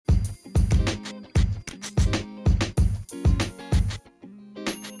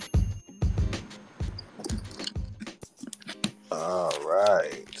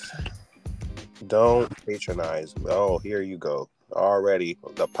Don't patronize. Oh, here you go. Already,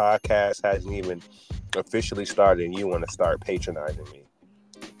 the podcast hasn't even officially started, and you want to start patronizing me.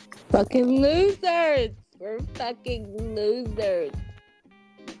 Fucking losers. We're fucking losers.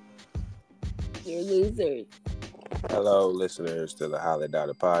 You're losers. Hello, listeners to the Highly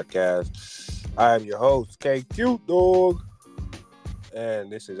Doubted Podcast. I am your host, KQ Dog, and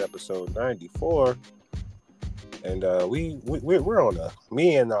this is episode 94. And we're on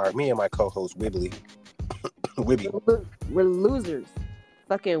me and my co-host Wibby. We're losers.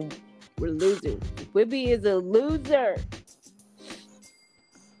 Fucking, we're losers. Wibby is a loser.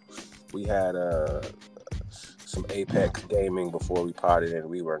 We had some Apex gaming before we potted, and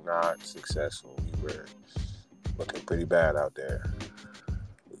we were not successful. We were looking pretty bad out there.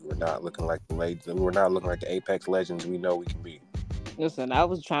 We were not looking like the Apex legends we know we can be. Listen, I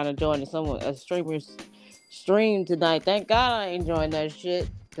was trying to join a streamer's stream tonight. Thank God I ain't joined that shit,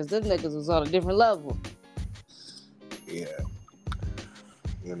 because them niggas was on a different level. Yeah.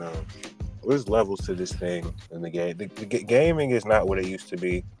 You know, there's levels to this thing in the game. The gaming is not what it used to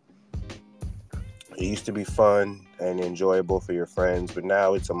be. It used to be fun and enjoyable for your friends, but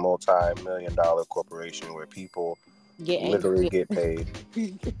now it's a multi-million-dollar corporation where people literally get paid.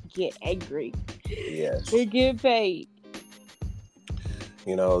 Get angry. Yes. They get paid.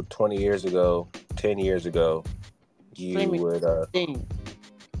 10 years ago, you would...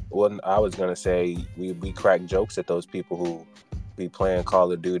 Well, I was going to say, we crack jokes at those people who be playing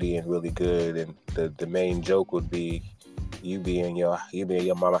Call of Duty and really good, and the main joke would be you be in your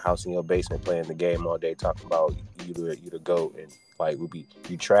mama house in your basement playing the game all day, talking about you the GOAT, and like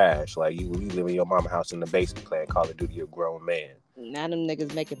you trash, like you live in your mama house in the basement playing Call of Duty, you're a grown man. Now them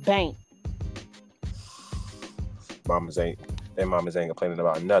niggas making bank. Their mamas ain't complaining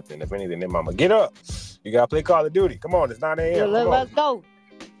about nothing. If anything, their mama, get up, you gotta play Call of Duty, come on, it's 9 a.m. Let's go.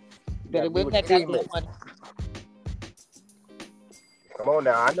 Better whip that goddamn money. Come on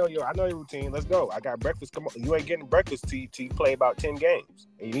now, I know your routine. Let's go. I got breakfast. Come on, you ain't getting breakfast till you play about 10 games.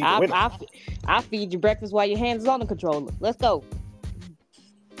 And you need to win. I feed you breakfast while your hands is on the controller. Let's go.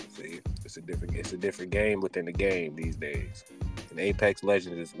 See, it's a different game within the game these days. And Apex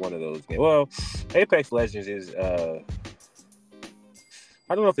Legends is one of those games. Well, Apex Legends is I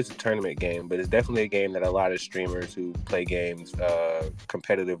don't know if it's a tournament game, but it's definitely a game that a lot of streamers who play games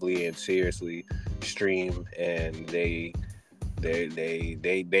competitively and seriously stream, and they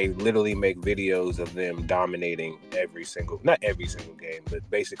literally make videos of them dominating not every single game, but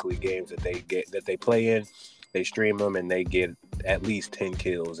basically games that they play in. They stream them and they get at least 10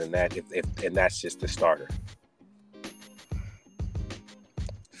 kills, and that's just the starter.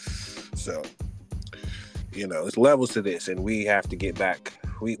 So, it's levels to this, and we have to get back.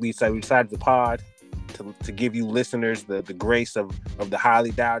 We decided to pod to give you listeners the grace of the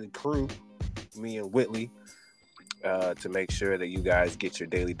highly doubted crew, me and Whitley. To make sure that you guys get your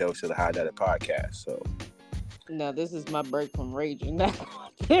daily dose of the High Doubted Podcast. So, no, this is my break from raging. I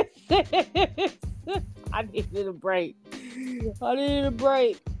needed a break. I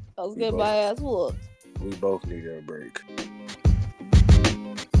was getting my ass whooped. We both needed a break.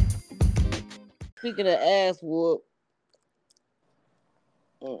 Speaking of ass whoop,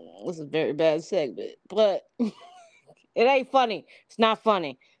 this is a very bad segment, but it ain't funny. It's not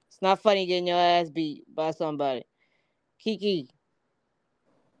funny. It's not funny getting your ass beat by somebody. Kiki,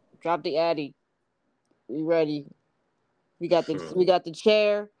 drop the addy. We ready? We got the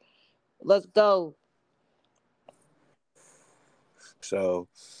chair. Let's go. So,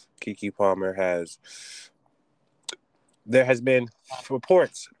 there has been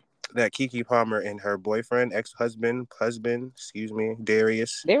reports that Keke Palmer and her boyfriend, husband,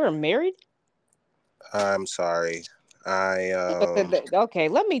 Darius. They were married? I'm sorry. Okay,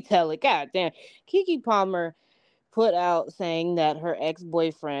 let me tell it. God damn. Keke Palmer put out saying that her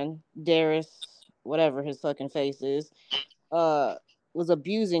ex-boyfriend, Darius, whatever his fucking face is, was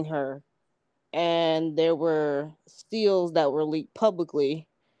abusing her, and there were steals that were leaked publicly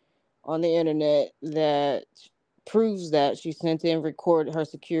on the internet that proves that she sent in her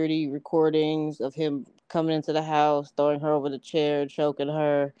security recordings of him coming into the house, throwing her over the chair, choking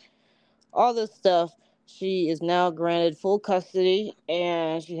her, all this stuff. She is now granted full custody,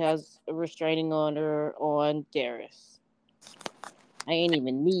 and she has a restraining order on Darius. I ain't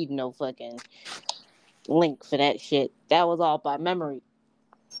even need no fucking link for that shit. That was all by memory.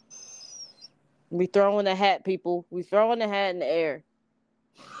 We throwing the hat, people. We throwing the hat in the air.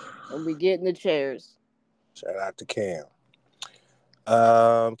 And we getting the chairs. Shout out to Cam.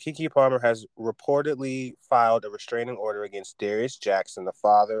 Keke Palmer has reportedly filed a restraining order against Darius Jackson, the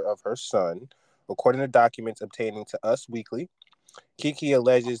father of her son. According to documents obtaining to Us Weekly, Keke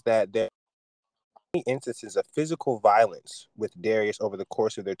alleges that instances of physical violence with Darius over the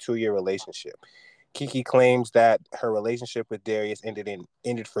course of their 2-year relationship. Kiki claims that her relationship with Darius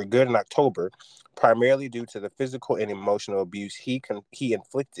ended for good in October, primarily due to the physical and emotional abuse he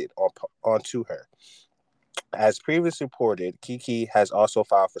inflicted onto her. As previously reported, Kiki has also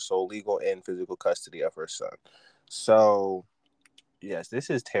filed for sole legal and physical custody of her son. So, yes, this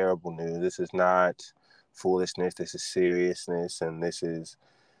is terrible news. This is not foolishness. This is seriousness, and this is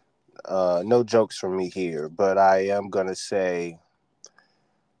no jokes from me here. But I am gonna say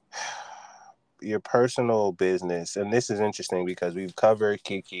your personal business, and this is interesting because we've covered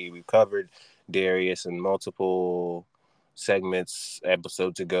Kiki, we've covered Darius in multiple segments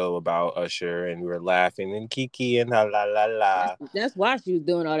episodes ago about Usher, and we were laughing and Kiki and la la la la. That's why she was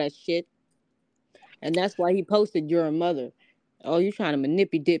doing all that shit, and that's why he posted "You're a mother." Oh, you trying to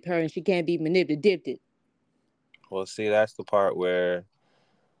manipulate her, and she can't be manipulated. Well, see, that's the part where,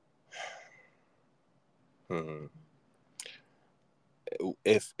 hmm,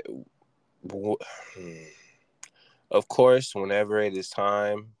 if, of course, whenever it is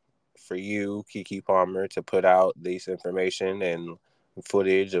time for you, Kiki Palmer, to put out this information and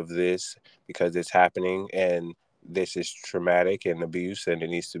footage of this because it's happening and this is traumatic and abuse and it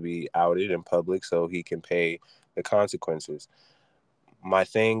needs to be outed in public so he can pay the consequences. My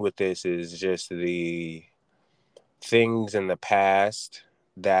thing with this is just the things in the past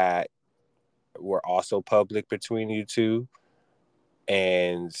that were also public between you two,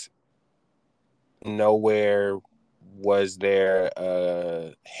 and nowhere was there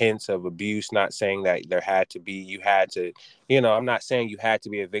hints of abuse. Not saying that there had to be, you had to, I'm not saying you had to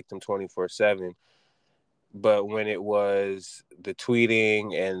be a victim 24/7, but when it was the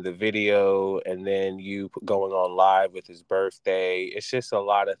tweeting and the video and then you going on live with his birthday, it's just a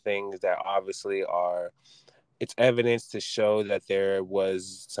lot of things that obviously are, it's evidence to show that there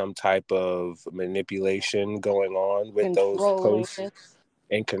was some type of manipulation going on with those Controlling. posts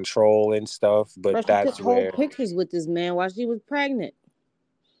and control and stuff. But But she took that's whole where, pictures with this man while she was pregnant.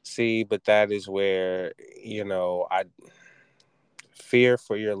 but that is where, I fear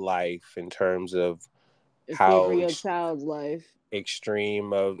for your life in terms of Fear for how your child's life.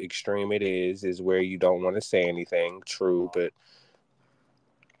 extreme it is where you don't want to say anything. True. But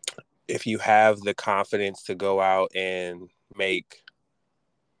if you have the confidence to go out and make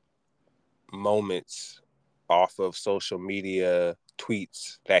moments off of social media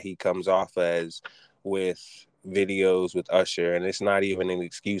tweets that he comes off as with videos with Usher, and it's not even an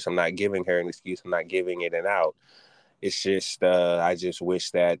excuse. I'm not giving her an excuse. I'm not giving it an out. It's just I just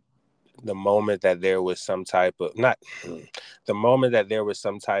wish that the moment that there was some type of not the moment that there was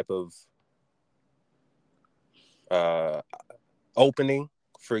some type of uh opening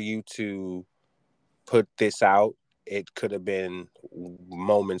for you to put this out, it could have been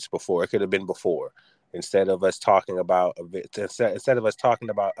moments before. It could have been before. Instead of us talking about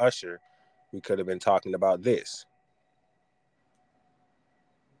Usher, we could have been talking about this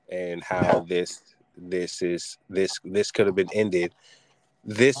and how this could have been ended.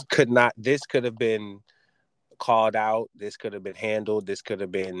 This could have been called out. This could have been handled. This could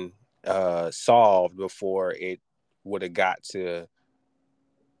have been solved before it would have got to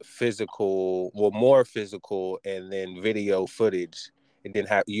more physical, and then video footage. It didn't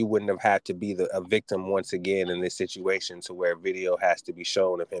have You wouldn't have had to be a victim once again in this situation to where video has to be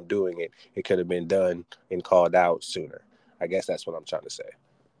shown of him doing it. It could have been done and called out sooner. I guess that's what I'm trying to say.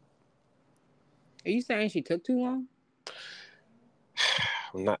 Are you saying she took too long?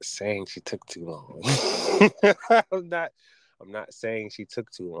 I'm not saying she took too long. I'm not saying she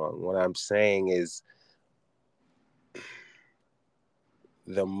took too long. What I'm saying is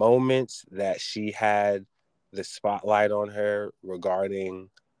the moments that she had the spotlight on her regarding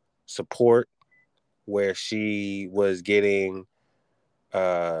support, where she was getting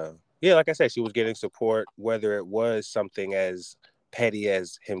like I said, she was getting support, whether it was something as petty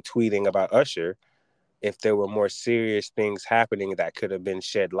as him tweeting about Usher. If there were more serious things happening that could have been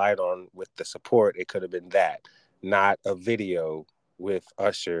shed light on with the support, it could have been that, not a video with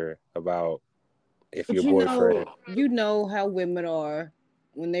Usher about if But your boyfriend. you know how women are.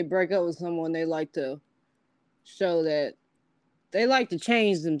 When they break up with someone, they like to show that they like to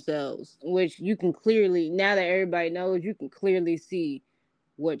change themselves, which you can clearly, now that everybody knows, you can clearly see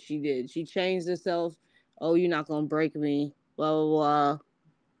what she did. She changed herself. Oh, you're not gonna break me. Blah blah blah.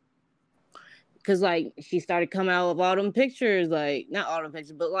 Cause like she started coming out with all them pictures, like not all them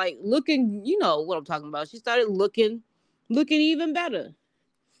pictures, but like looking. You know what I'm talking about. She started looking even better.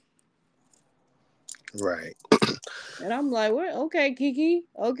 Right. And I'm like, well, okay, Kiki,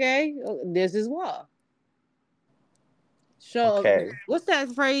 okay, this is why. Show Okay. what's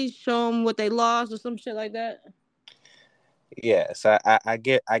that phrase? Show them what they lost or some shit like that. Yes, I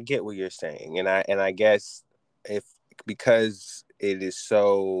get what you're saying, and I guess if because it is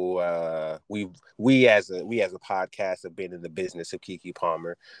so we as a podcast have been in the business of Kiki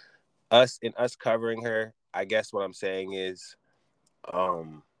Palmer, us covering her. I guess what I'm saying is,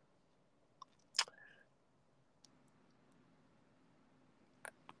 um,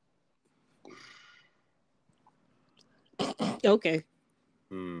 Okay.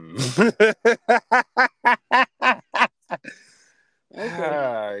 hmm.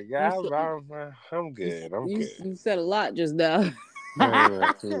 Okay. You Yeah, said I'm good. I'm good. you said a lot just now.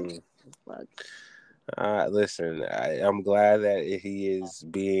 Hmm. Fuck. Listen, I'm glad that he is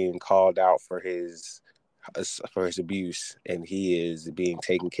being called out for his abuse, and he is being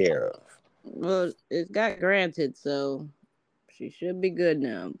taken care of. Well, it got granted, so she should be good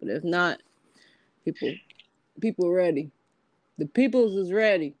now. But if not, people people ready. The peoples is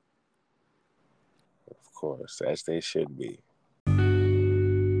ready. Of course, as they should be.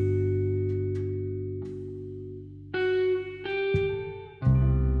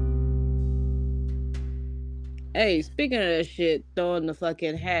 Hey, speaking of that shit, throwing the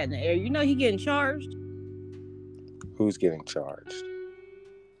fucking hat in the air, you know he getting charged? Who's getting charged?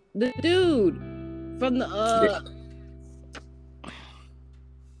 The dude from the Yeah,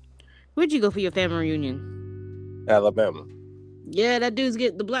 where'd you go for your family reunion? Alabama. Yeah, that dude's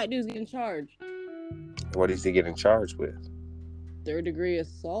get the black dude's getting charged. What is he getting charged with? Third degree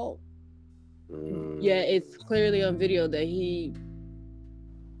assault. Yeah, Mm, it's clearly on video that he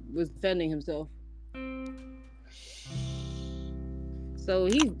was defending himself. So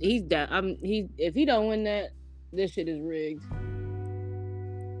he's down. He if he don't win that, this shit is rigged.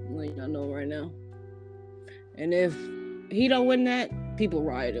 I'm letting y'all know right now. And if he don't win that, people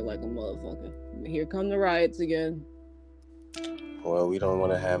rioted like a motherfucker. Here come the riots again. well, we don't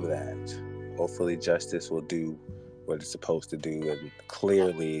want to have that. Hopefully, justice will do what it's supposed to do, and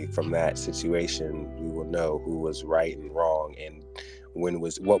clearly, from that situation, we will know who was right and wrong, and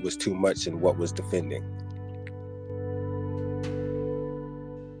what was too much and what was defending.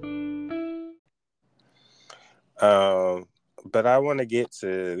 Um, but I want to get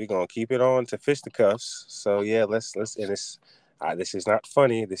to. We're gonna keep it on to fisticuffs. So yeah, let's. And it's this is not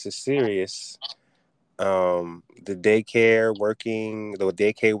funny. This is serious. The daycare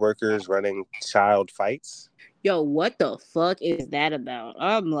workers running child fights. Yo, what the fuck is that about?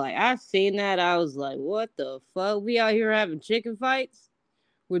 I'm like, I seen that. I was like, what the fuck? We out here having chicken fights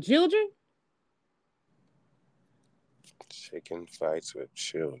with children? Chicken fights with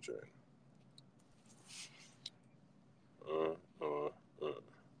children. Mm, mm, mm.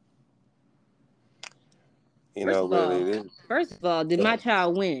 First of Really, all, did my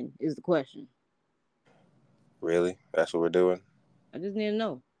child win? Is the question. really, that's what we're doing. I just need to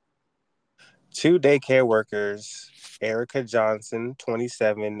know. Two daycare workers, Erica Johnson,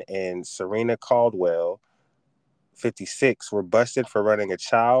 27, and Serena Caldwell, 56, were busted for running a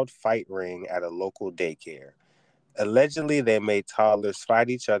child fight ring at a local daycare. Allegedly, they made toddlers fight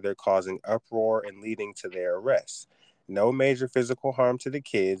each other, causing uproar and leading to their arrest. No major physical harm to the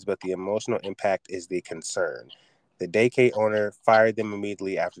kids, but the emotional impact is the concern. The daycare owner fired them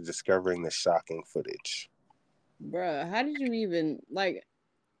immediately after discovering the shocking footage. Bruh, how did you even, like,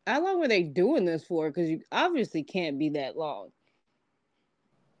 how long were they doing this for? Because you obviously can't be that long.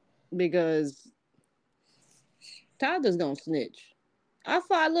 Because Tyler's gonna snitch. I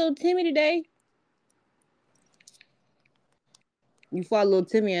fought little Timmy today. You fought little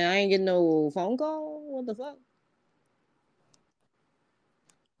Timmy and I ain't getting no phone call? What the fuck?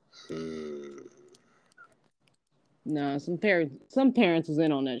 Hmm. Nah, some parents was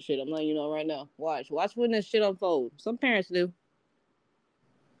in on that shit. I'm letting you know right now. Watch when this shit unfold. Some parents do.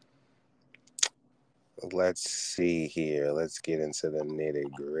 Let's see here. Let's get into the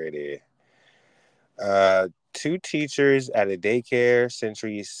nitty gritty. Two teachers at a daycare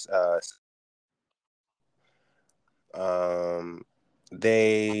centuries.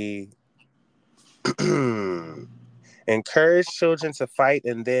 They encourage children to fight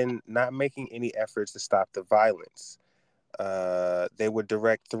and then not making any efforts to stop the violence. They would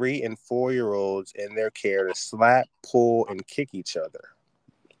direct 3 and 4 year olds in their care to slap, pull, and kick each other.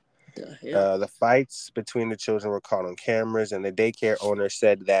 The hell, The fights between the children were caught on cameras, and the daycare owner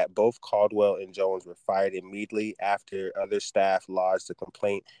said that both Caldwell and Jones were fired immediately after other staff lodged a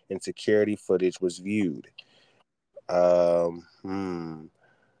complaint and security footage was viewed. Um, hmm.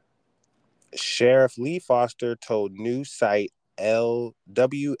 Sheriff Lee Foster told news site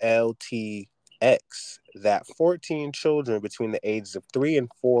LWLTX that 14 children between the ages of 3 and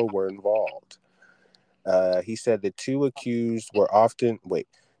 4 were involved. He said the two accused were often wait.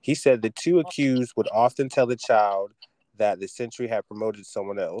 He said the two accused would often tell the child that the sentry had promoted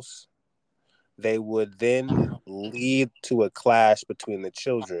someone else. They would then lead to a clash between the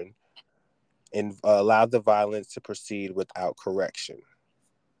children and allow the violence to proceed without correction.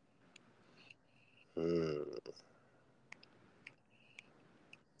 Hmm.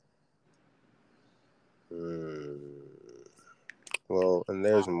 Hmm. Well, and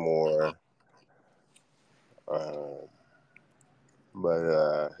there's more. Um,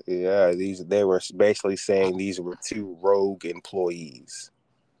 but yeah, these they were basically saying these were two rogue employees.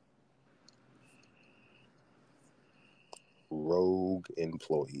 Rogue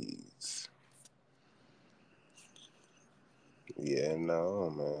employees. Yeah, no,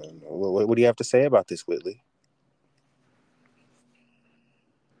 man. What do you have to say about this, Whitley?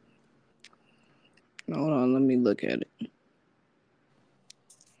 Hold on, let me look at it.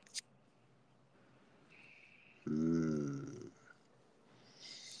 Hmm.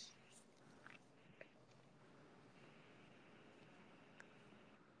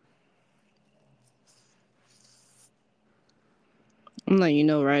 I'm letting you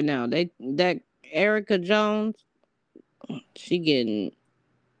know right now. That Erica Jones, she getting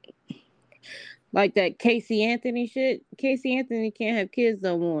like that Casey Anthony shit. Casey Anthony can't have kids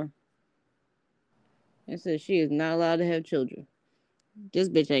no more. It says she is not allowed to have children. This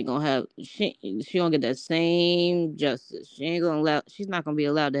bitch ain't gonna have she gonna get that same justice. She ain't gonna allow she's not gonna be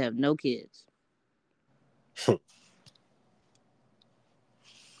allowed to have no kids.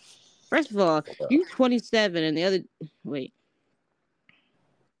 First of all, you 27 and the other wait,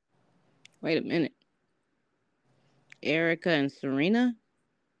 wait a minute. Erica and Serena?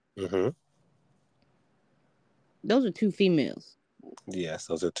 Mm-hmm. Those are two females. Yes,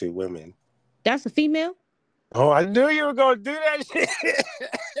 those are two women. That's a female? Oh, I knew you were gonna do that shit.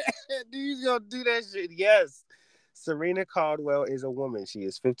 I knew you was gonna do that shit. Yes, Serena Caldwell is a woman. She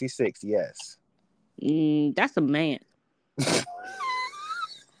is 56. Yes. That's a man.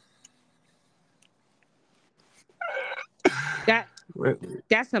 That Really?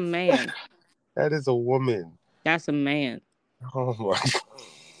 that's a man. That is a woman. That's a man. Oh my.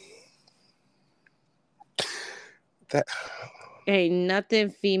 That. Ain't nothing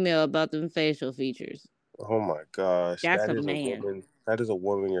female about them facial features. Oh my gosh, That's that a is a man. woman. That is a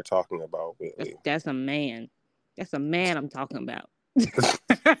woman you're talking about, That's Whitley. that's a man. That's a man I'm talking about.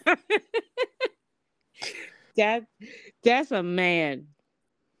 that that's a man.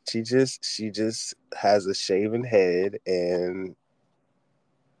 She just has a shaven head, and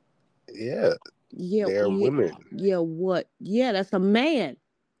yeah, Yeah, they're yeah, women. yeah. What? Yeah, that's a man.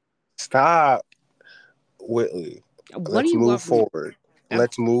 Stop, Whitley. What do Let's you move want from me? forward. I,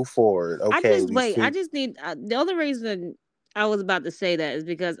 Let's move forward. I Okay, just these wait. I two. just need the only reason I was about to say that is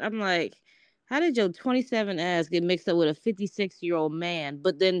because I'm like, how did your 27 ass get mixed up with a 56-year-old man?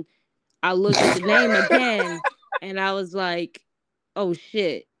 But then I looked at the name again, and I was like, oh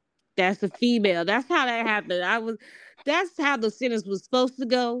shit, that's a female. That's how that happened. That's how the sentence was supposed to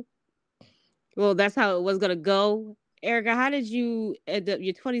go. Well, that's how it was gonna go. Erica, how did you end up?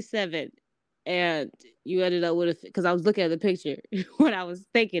 You're 27, and you ended up with a. Because I was looking at the picture when I was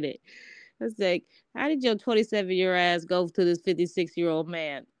thinking it. I was like, how did your 27-year ass go to this 56-year-old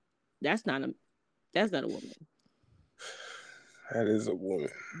man? That's not a. That's not a woman. That is a woman.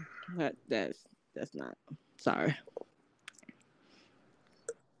 That's not. Sorry.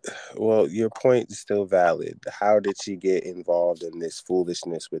 Well, your point is still valid. How did she get involved in this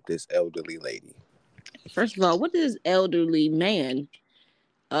foolishness with this elderly lady? First of all, what does elderly man?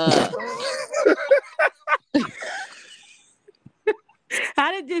 Uh,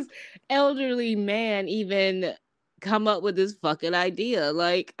 how did this elderly man even come up with this fucking idea?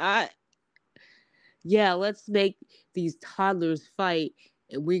 Like, yeah, let's make these toddlers fight,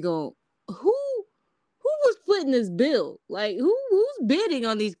 and we gon' who was footing this bill? Like, who's bidding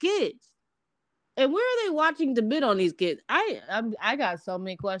on these kids? And where are they watching to bid on these kids? I got so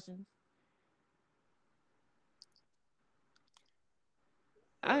many questions.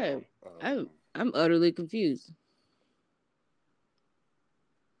 I Well, I'm utterly confused.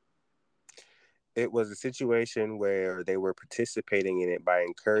 it was a situation where they were participating in it by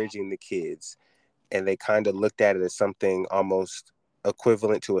encouraging the kids, and they kind of looked at it as something almost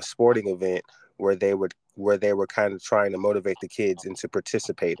equivalent to a sporting event where they were kind of trying to motivate the kids into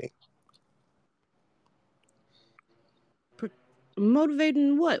participating.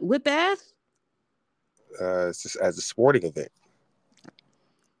 Motivating what? Whip ass? As a sporting event.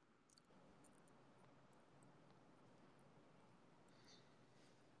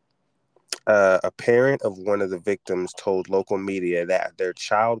 A parent of one of the victims told local media that their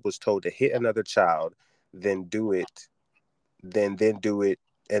child was told to hit another child then do it, then do it,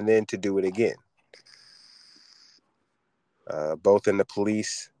 and then to do it again. Both in the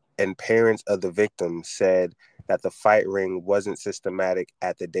police and parents of the victims said that the fight ring wasn't systematic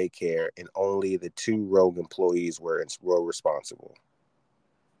at the daycare, and only the two rogue employees were responsible.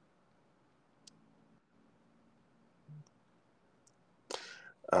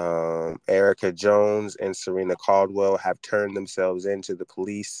 Erica Jones and Serena Caldwell have turned themselves into the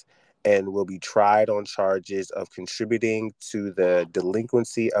police and will be tried on charges of contributing to the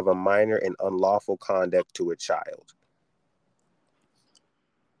delinquency of a minor and unlawful conduct to a child.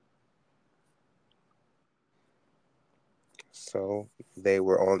 So they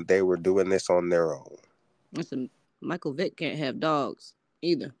were doing this on their own. Listen, Michael Vick can't have dogs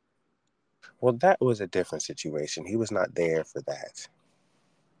either. Well, that was a different situation. He was not there for that.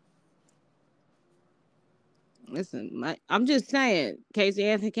 Listen, I'm just saying, Casey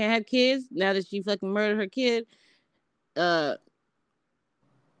Anthony can't have kids now that she fucking murdered her kid. Uh,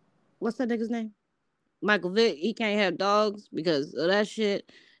 what's that nigga's name? Michael Vick. He can't have dogs because of that shit.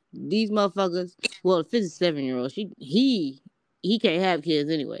 These motherfuckers. Well, the 57-year-old, he can't have kids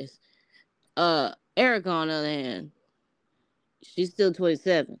anyways. Erica on the other hand, she's still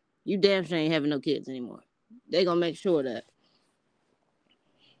 27. You damn sure ain't having no kids anymore. They gonna make sure of that.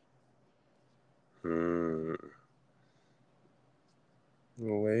 Hmm.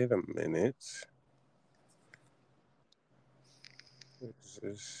 Wait a minute.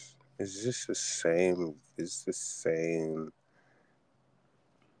 Is this the same? Is the same?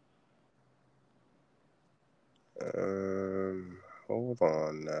 Hold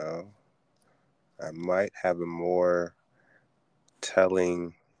on now. I might have a more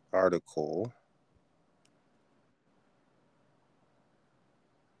telling article.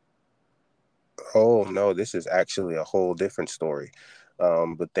 Oh no, this is actually a whole different story.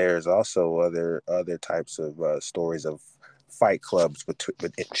 But there's also other types of stories of fight clubs with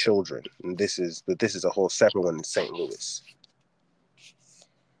children. And this is a whole separate one in St. Louis.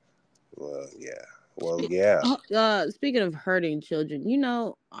 Well, yeah. Well, yeah. Speaking of hurting children, you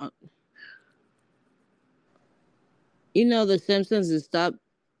know the Simpsons has stopped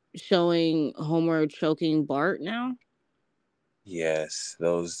showing Homer choking Bart now. Yes,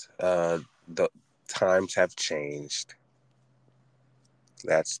 those the times have changed.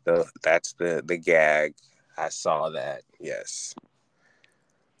 That's the gag. I saw that. Yes.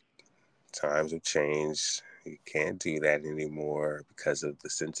 Times have changed. You can't do that anymore because of the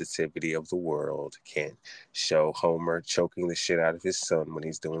sensitivity of the world. You can't show Homer choking the shit out of his son when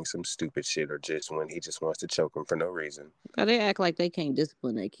he's doing some stupid shit or just when he just wants to choke him for no reason. God, they act like they can't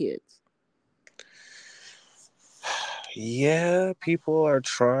discipline their kids. Yeah, people are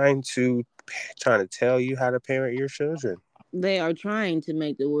trying to tell you how to parent your children. They are trying to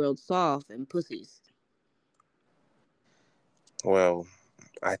make the world soft and pussies. Well,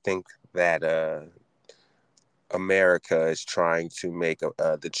 I think that America is trying to make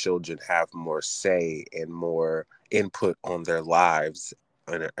the children have more say and more input on their lives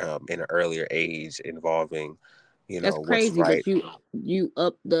in an earlier age, involving, That's what's crazy right. that you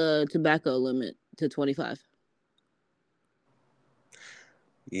up the tobacco limit to 25.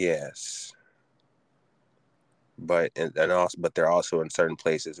 Yes, but they're also in certain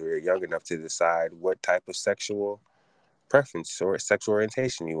places where you're young enough to decide what type of sexual preference or sexual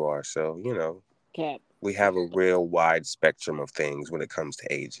orientation you are. So Cap. we have a real wide spectrum of things when it comes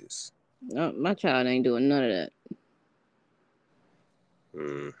to ages. No, my child ain't doing none of that.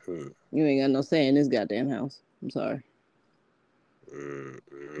 Hmm. You ain't got no say in this goddamn house. I'm sorry.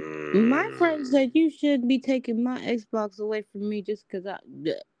 My friend Hmm. said you shouldn't be taking my Xbox away from me just because I.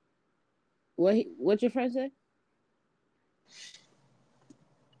 What your friend say?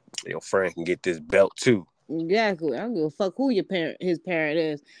 Your friend can get this belt too. Exactly. I don't give a fuck who his parent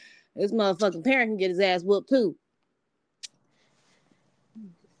is. This motherfucking parent can get his ass whooped too.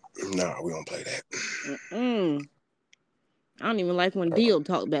 Nah, we don't play that. Mm-mm. I don't even like when Dio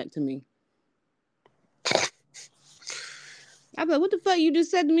talk back to me. I be like, what the fuck you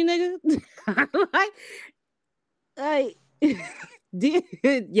just said to me, nigga? like,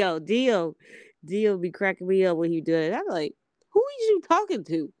 Dio be cracking me up when he do it. I'm like, who is you talking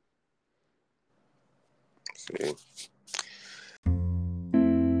to? See,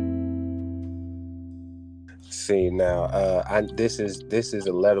 see now, this is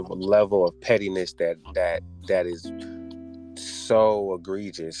a level of pettiness that is so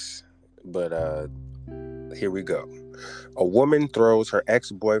egregious. But here we go. A woman throws her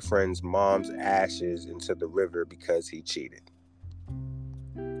ex-boyfriend's mom's ashes into the river because he cheated.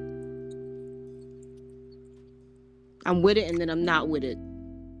 I'm with it and then I'm not with it.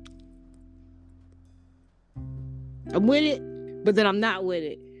 I'm with it, but then I'm not with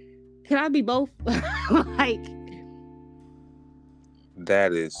it. Can I be both? Like,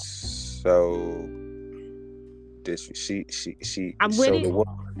 That is so. This she. I'm with So it, the what?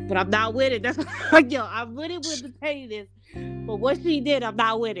 but I'm not with it. That's like, yo, I'm with it with the pettiness, but what she did, I'm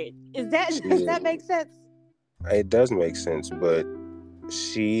not with it. Is that does She. that make sense? It does make sense, but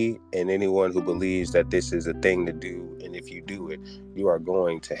she and anyone who believes that this is a thing to do, and if you do it, you are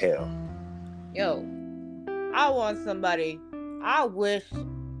going to hell. Yo, I want somebody. I wish,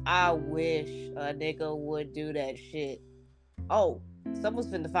 I wish a nigga would do that shit. Oh, someone's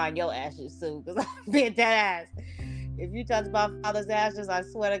finna find your ashes soon, cause I'm being dead ass. If you touch my father's ashes, I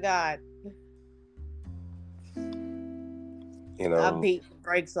swear to God, You I know, beat the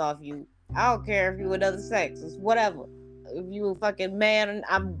brakes off you. I don't care if you another sex, it's whatever. If you a fucking man,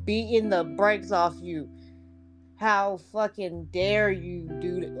 I'm beating the brakes off you. How fucking dare you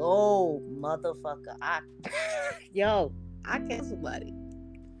do that? Oh, motherfucker. Yo, I kill somebody.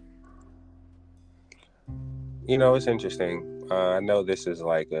 it's interesting. I know this is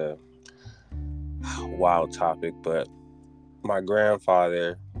like a wild topic, but my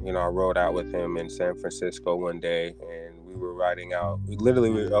grandfather, I rode out with him in San Francisco one day, and we were riding out. We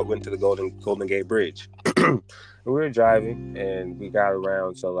went to the Golden Gate Bridge. We were driving, and we got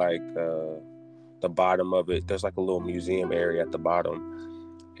around to like the bottom of it. There's like a little museum area at the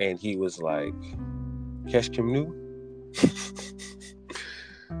bottom, and he was like, "Kesh Kimnu,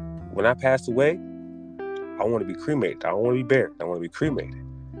 when I pass away, I want to be cremated. I don't want to be buried. I want to be cremated.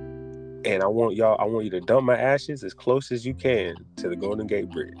 And I want you to dump my ashes as close as you can to the Golden Gate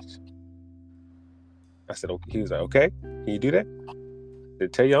Bridge." I said, okay. He was like, okay, can you do that? I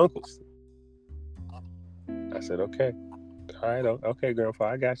said, tell your uncles. I said, okay. All right, okay, grandpa,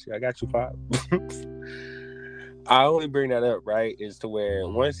 I got you. I got you, pop. I only bring that up, right, is to where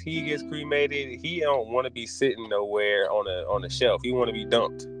once he gets cremated, he don't want to be sitting nowhere on a shelf. He want to be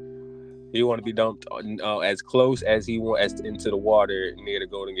dumped. He want to be dumped as close as he want as into the water near the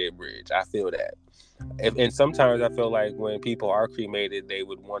Golden Gate Bridge. I feel that. And sometimes I feel like when people are cremated, they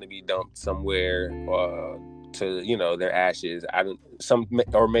would want to be dumped somewhere to their ashes. I don't some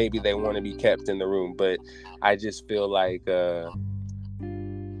or maybe they want to be kept in the room, but I just feel like if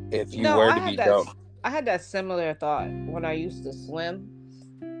you No, were to be dumped I had that similar thought when I used to swim.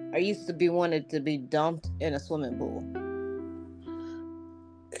 I used to be wanted to be dumped in a swimming pool.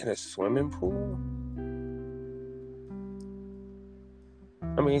 in a swimming pool,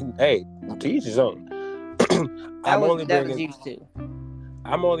 I mean, hey, to each his own. I'm only That was bringing used to.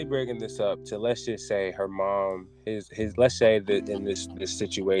 I'm only bringing this up to, let's just say, her mom, his let's say that in this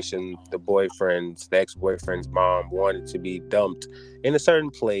situation, the ex-boyfriend's mom wanted to be dumped in a certain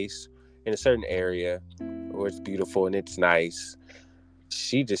place, in a certain area where it's beautiful and it's nice.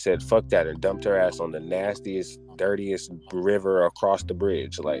 She just said fuck that and dumped her ass on the nastiest, dirtiest river across the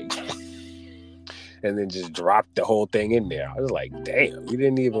bridge, like, and then just dropped the whole thing in there. I was like, damn, you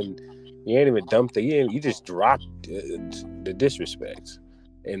ain't even dumped it. You just dropped the disrespect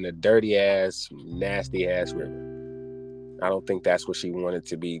in the dirty ass, nasty ass river. I don't think that's what she wanted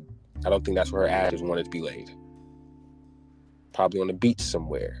to be. I don't think that's where her ashes wanted to be laid. Probably on the beach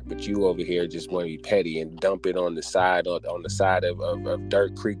somewhere. But you over here just want to be petty and dump it on the side of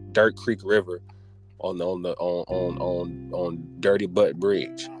Dirt Creek River on Dirty Butt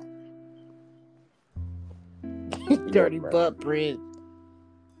Bridge. Dirty butt bridge.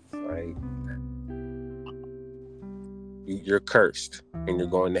 Right? You're cursed and you're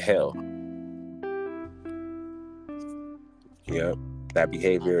going to hell. Yep. That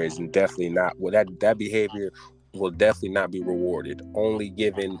behavior is definitely not that behavior will definitely not be rewarded, only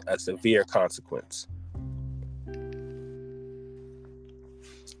given a severe consequence.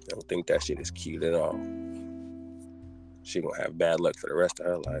 I don't think that shit is cute at all. She gonna have bad luck for the rest of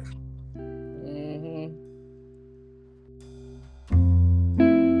her life. Mm-hmm.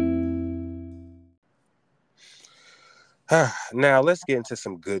 Now let's get into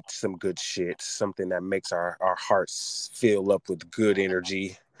some good shit, something that makes our hearts fill up with good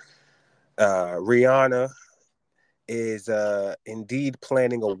energy. Rihanna is indeed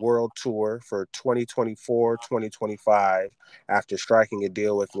planning a world tour for 2024-2025 after striking a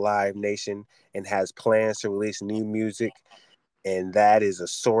deal with Live Nation, and has plans to release new music, and that is a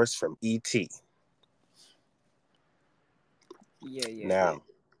source from ET. Yeah. Now,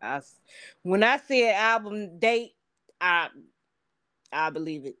 When I see an album date, I I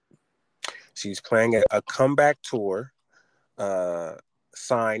believe it. she's planning a comeback tour, uh,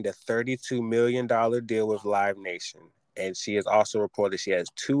 signed a $32 million deal with Live Nation, and she has also reported she has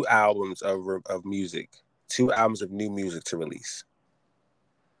two albums of music, two albums of new music to release.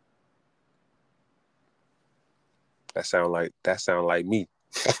 That sound like me.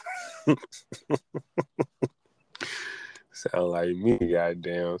 Sound like me,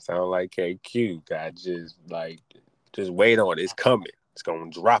 goddamn. Sound like KQ. God, just wait on it. It's coming. It's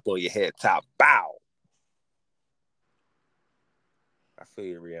gonna drop on your head top. Bow. I feel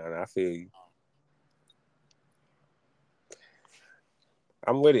you, Rihanna. I feel you.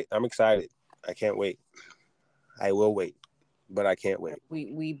 I'm with it. I'm excited. I can't wait. I will wait, but I can't wait.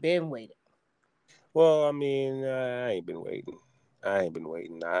 We been waiting. Well, I mean, I ain't been waiting. I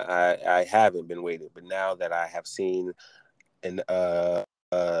haven't been waiting. But now that I have seen an uh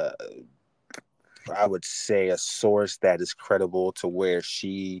I would say a source that is credible to where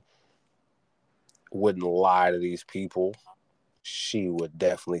she wouldn't lie to these people. She would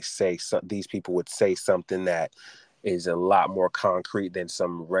definitely say these people would say something that is a lot more concrete than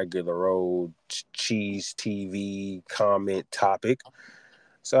some regular old cheese TV comment topic.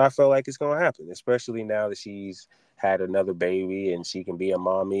 So I feel like it's going to happen, especially now that she's had another baby and she can be a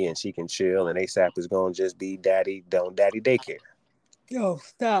mommy and she can chill, and ASAP is going to just be daddy daycare. Yo,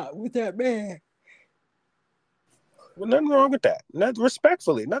 stop with that man. Well, nothing wrong with that.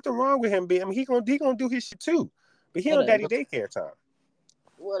 Respectfully, nothing wrong with him being. I mean, he gonna do his shit too, but he on daddy Whatever. daycare time.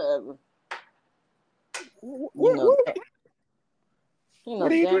 Whatever. What, You know what, that. You what know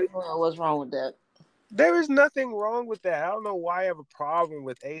are you damn doing? well what's wrong with that. There is nothing wrong with that. I don't know why I have a problem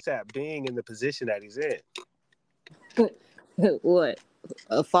with ASAP being in the position that he's in. What?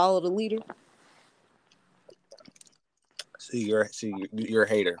 Follow the leader? You're a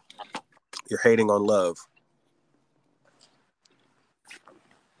hater. You're hating on love.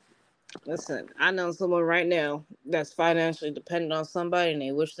 Listen, I know someone right now that's financially dependent on somebody and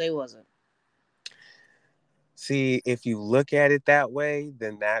they wish they wasn't. See, if you look at it that way,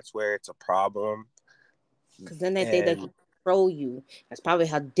 then that's where it's a problem. Because then they think they can And control you. That's probably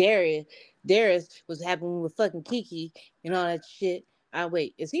how Darius was happening with fucking Kiki and all that shit.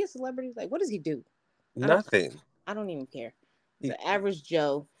 Wait, is he a celebrity? Like, what does he do? I don't. nothing. I don't even care. He, The average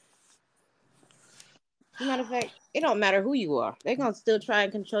Joe. As a matter of fact, it don't matter who you are. They're gonna still try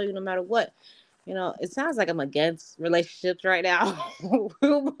and control you no matter what. You know, it sounds like I'm against relationships right now.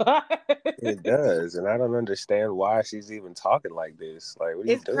 it does, and I don't understand why she's even talking like this. Like, what are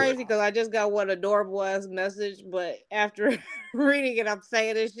you It's doing? crazy because I just got one adorable ass message, but after reading it, I'm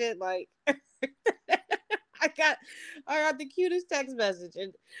saying this shit like I got I got the cutest text message,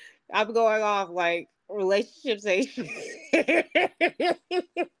 and I'm going off like relationships ain't shit.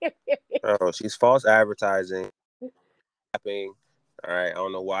 Oh, she's false advertising. All right, I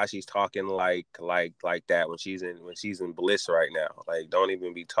don't know why she's talking like that when she's in bliss right now. Like, don't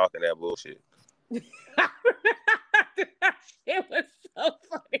even be talking that bullshit. It was so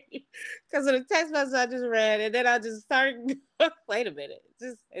funny because of the text message I just read, and then I just started. Wait a minute,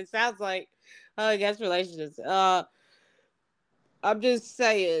 it sounds like I guess relationships. I'm just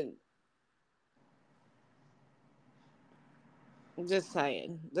saying. Just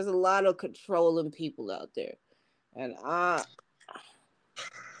saying. There's a lot of controlling people out there, and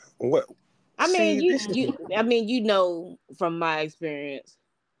What? I mean, See, this is you know from my experience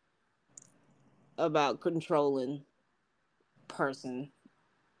about controlling person.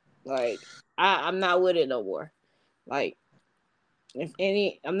 Like, I'm not with it no more. Like, if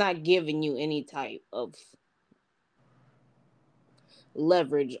any, I'm not giving you any type of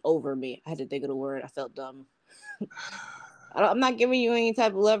leverage over me. I had to think of the word. I felt dumb. I'm not giving you any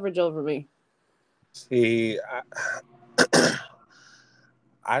type of leverage over me. see.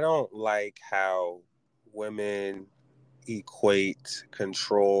 I don't like how women equate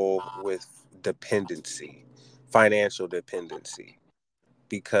control with dependency, financial dependency,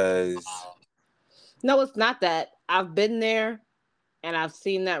 because No, it's not that. I've been there and I've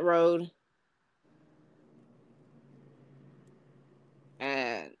seen that road.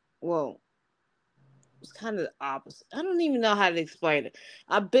 And, well, it's kind of the opposite. I don't even know how to explain it.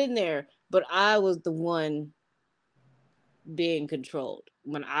 I've been there, but I was the one being controlled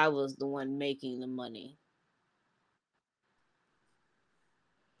when I was the one making the money.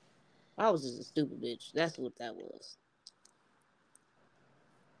 I was just a stupid bitch. That's what that was.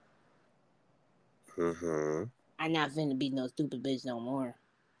 hmm I'm not finna be no stupid bitch no more.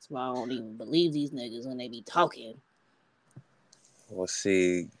 That's why I don't even believe these niggas when they be talking. well,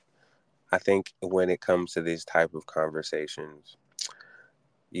 see, I think when it comes to these type of conversations,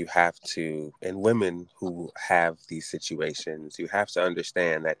 you have to, and women who have these situations, you have to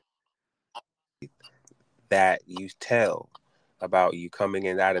understand that you tell about you coming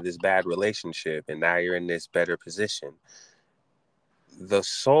in out of this bad relationship and now you're in this better position. The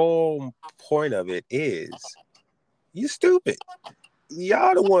sole point of it is you stupid.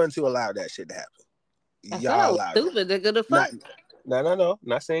 Y'all the ones who allowed that shit to happen. I said I y'all was are stupid. They're gonna not. fuck. No.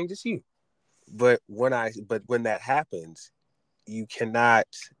 Not saying just you. But when that happens, you cannot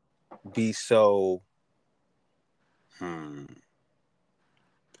be so. Hmm.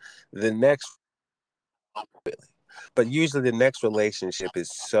 The next, but usually the next relationship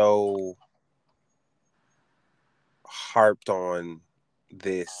is so harped on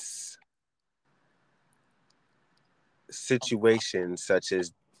this situation, such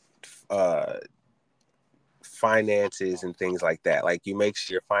as uh finances and things like that. Like you make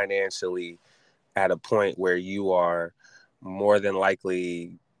sure you're financially at a point where you are more than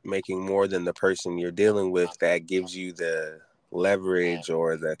likely making more than the person you're dealing with, that gives you the leverage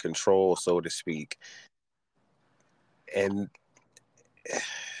or the control, so to speak. And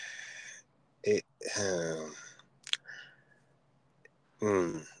it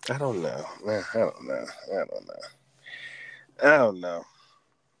I don't know. I don't know. I don't know. I don't know.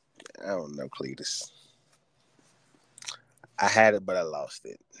 I don't know, Cletus. I had it, but I lost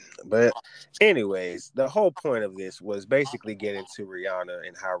it. But, anyways, the whole point of this was basically getting to Rihanna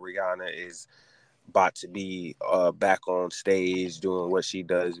and how Rihanna is about to be back on stage doing what she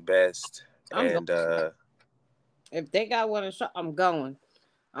does best. I'm going. And If they got one in shop, I'm going.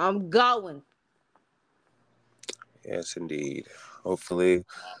 I'm going. yes, indeed. Hopefully,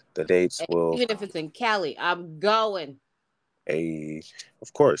 the dates And will. even if it's in Cali, I'm going. A,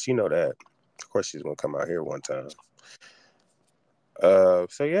 of course, you know that. Of course, she's gonna come out here one time.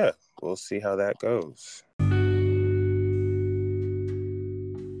 So yeah, we'll see how that goes.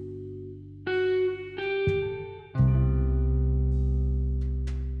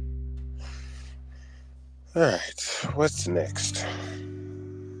 All right, what's next?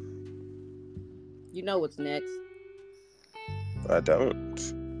 You know what's next. I don't.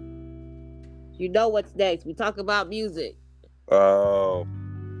 You know what's next. We talk about music. Oh,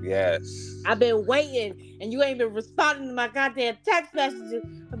 yes. I've been waiting, and you ain't been responding to my goddamn text messages.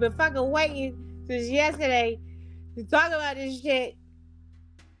 I've been fucking waiting since yesterday to talk about this shit.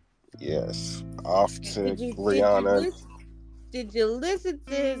 Yes. Off to Did you Rihanna. listen? Did you listen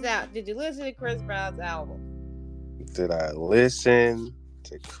to his out? Did you listen to Chris Brown's album? Did I listen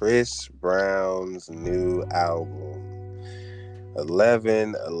to Chris Brown's new album,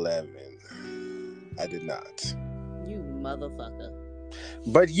 11:11? I did not. You motherfucker.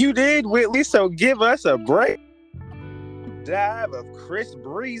 But you did, Whitley, so give us a break dive of Chris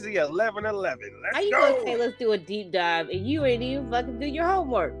Breezy 11:11. How Let's you gonna say go. let's do a deep dive and you ain't even fucking do your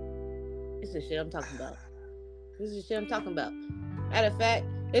homework? This is the shit I'm talking about. This is the shit I'm talking about. Matter of fact,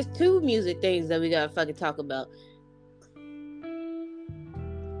 there's two music things that we gotta fucking talk about.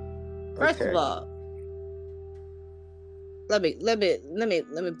 First of Okay. all, let me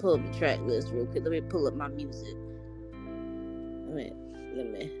pull up the track list real quick. Let me pull up my music. Let me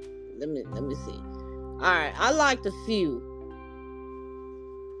see. All right, I liked a few.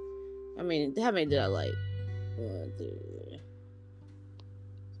 I mean, how many did I like? 1, 2,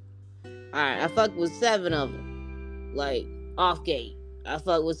 3. All right, I fucked with 7 of them. Like off gate, I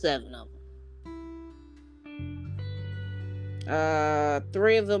fucked with 7 of them.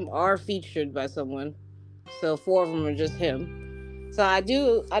 3 of them are featured by someone, so 4 of them are just him. So I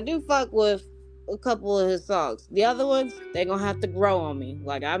do fuck with a couple of his songs. The other ones, they gonna have to grow on me.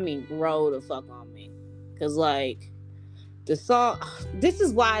 Like, I mean, grow the fuck on me, cause like the song. This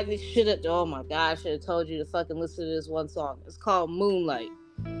is why this should have. Oh my god, I should have told you to fucking listen to this one song. It's called Moonlight.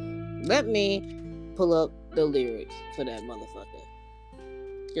 Let me pull up the lyrics for that motherfucker,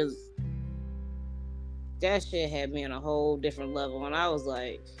 cause that shit had me on a whole different level, and I was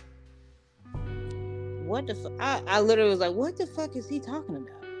like, what the fuck? I literally was like, what the fuck is he talking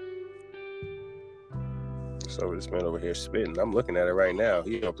about? So this man over here spitting. I'm looking at it right now.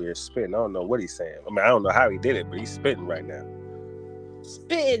 He over here spitting. I don't know what he's saying. I mean, I don't know how he did it, but he's spitting right now.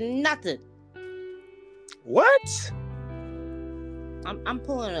 Spitting nothing. What? I'm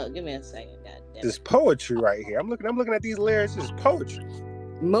pulling up. Give me a second. God damn This it. poetry right here. I'm looking at these lyrics. This is poetry.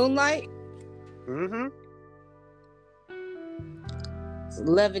 Moonlight. Mm-hmm.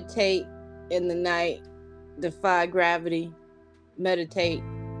 Levitate in the night. Defy gravity. Meditate.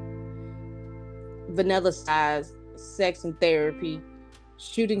 Vanilla size. Sex and therapy.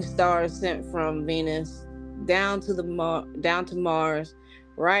 Shooting stars sent from Venus. Down to Mars.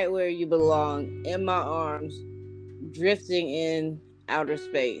 Right where you belong. In my arms. Drifting in outer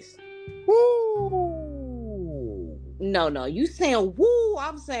space. Woo! No. You saying woo?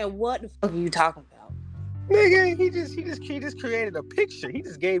 I'm saying what the fuck are you talking about? Nigga, he just created a picture. He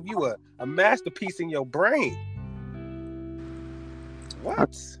just gave you a masterpiece in your brain.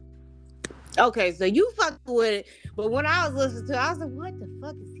 What? Okay, so you fucked with it, but when I was listening to it, I was like, what the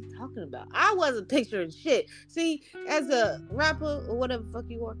fuck is he talking about? I wasn't picturing shit. See, as a rapper or whatever fuck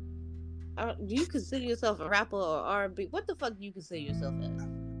you are, do you consider yourself a rapper or R&B? What the fuck do you consider yourself as?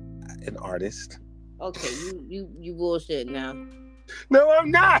 An artist. Okay, you bullshit now. No, I'm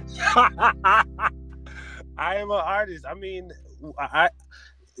not. I am an artist. I mean, I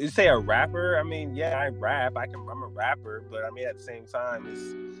you say a rapper. I mean, yeah, I rap. I'm a rapper, but I mean at the same time,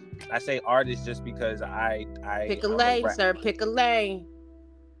 I say artist just because Pick a I'm a lane, rap. sir. Pick a lane.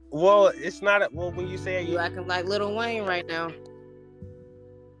 Well, it's not. Well, when you say You acting like Lil Wayne right now.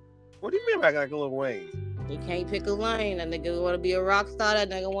 what do you mean by like Lil Wayne? You can't pick a lane. That nigga want to be a rock star. That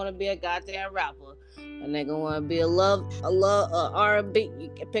nigga want to be a goddamn rapper. That nigga want to be a R&B.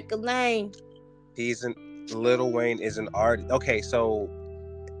 You can pick a lane. Lil Wayne is an artist. Okay, so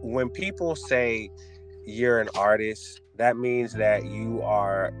when people say you're an artist, that means that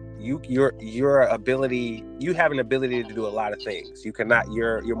your ability, you have an ability to do a lot of things.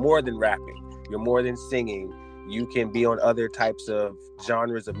 You're more than rapping. You're more than singing. You can be on other types of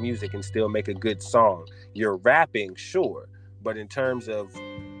genres of music and still make a good song. You're rapping, sure, but in terms of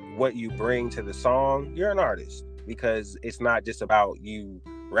what you bring to the song, you're an artist, because it's not just about you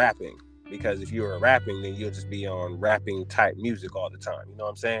rapping. Because if you were rapping, then you'll just be on rapping type music all the time. You know what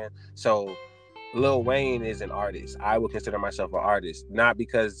I'm saying? So Lil Wayne is an artist. I would consider myself an artist, not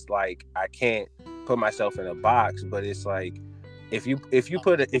because like I can't put myself in a box, but it's like if you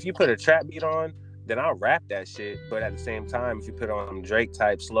put a trap beat on, then I'll rap that shit. But at the same time, if you put on some Drake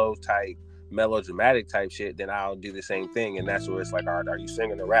type, slow type, melodramatic type shit, then I'll do the same thing. And that's where it's like, are you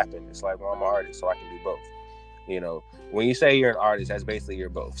singing or rapping? It's like, well, I'm an artist, so I can do both. You know, when you say you're an artist, that's basically you're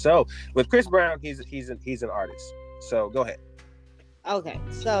both. So with Chris Brown, he's an artist. So go ahead. Okay,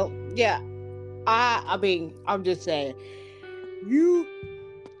 so yeah, I mean, I'm just saying, you're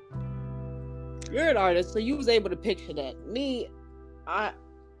an artist, so you was able to picture that. Me, I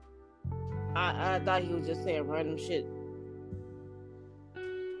thought he was just saying random shit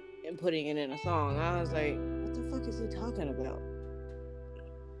and putting it in a song. I was like, what the fuck is he talking about?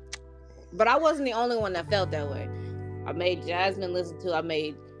 But I wasn't the only one that felt that way. I made Jasmine listen to it. I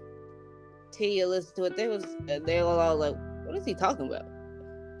made Tia listen to it. They were all like, what is he talking about?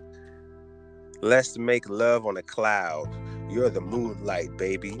 Let's make love on a cloud. You're the moonlight,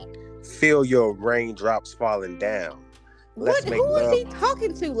 baby. Feel your raindrops falling down. Who is he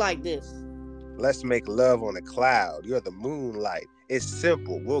talking to like this? Let's make love on a cloud. You're the moonlight. It's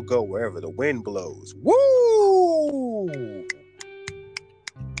simple. We'll go wherever the wind blows. Woo!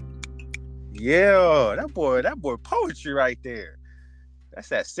 Yeah, that boy poetry right there. That's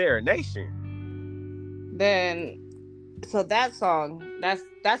that serenation. Then, so that song, that's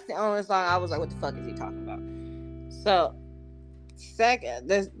the only song I was like, what the fuck is he talking about? So, second,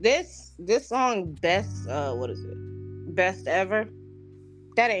 this song, best, what is it? Best Ever?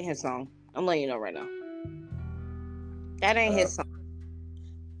 That ain't his song. I'm letting you know right now. That ain't his song.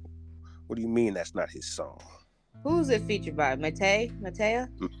 What do you mean that's not his song? Who's it featured by? Matei? Matei,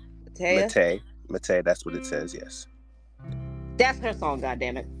 that's what it says, yes. That's her song,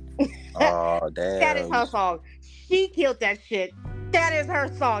 goddammit. Oh, damn. That is her song. She killed that shit. That is her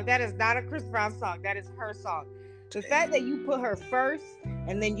song. That is not a Chris Brown song. That is her song. The fact that you put her first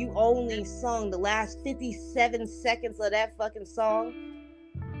and then you only sung the last 57 seconds of that fucking song,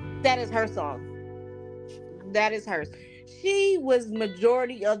 that is her song. That is hers. She was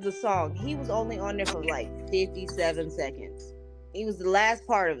majority of the song. He was only on there for like 57 seconds. He was the last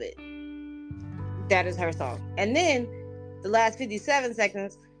part of it. That is her song. And then the last 57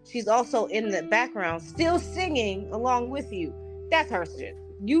 seconds, she's also in the background still singing along with you. That's her shit.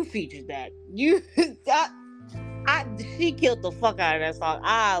 You featured that. She killed the fuck out of that song.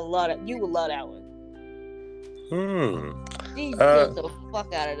 I love it. You would love that one. She killed the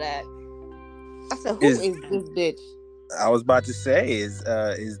fuck out of that. I said, who is this bitch? I was about to say,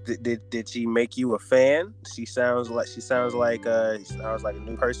 did she make you a fan? She sounds like a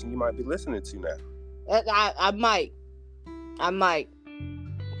new person you might be listening to now. I might.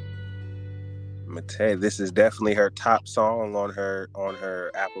 Matei, this is definitely her top song on her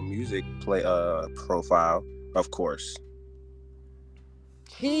Apple Music profile, of course.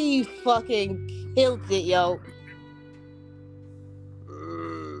 She fucking killed it, yo.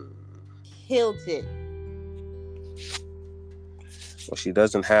 Killed it. Well, she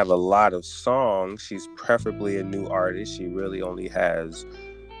doesn't have a lot of songs. She's preferably a new artist. She really only has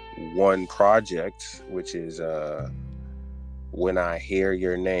one project, which is When I Hear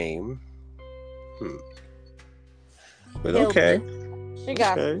Your Name. But okay. She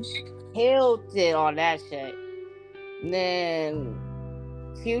got killed it on that shit. And then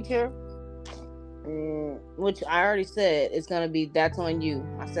Future. Which I already said it's gonna be That's On You.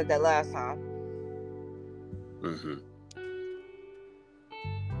 I said that last time. Mm-hmm.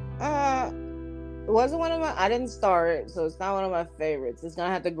 Uh, it wasn't one of my. I didn't start it, so it's not one of my favorites. It's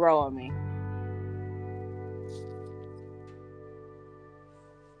gonna have to grow on me.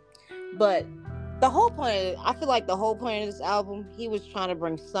 But the whole point, I feel like the whole point of this album, he was trying to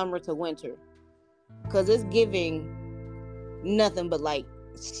bring summer to winter, cause it's giving nothing but like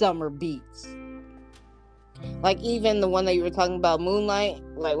summer beats. Like even the one that you were talking about, Moonlight.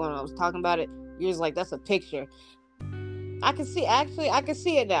 Like when I was talking about it, you was like, "That's a picture." I can see. Actually, I can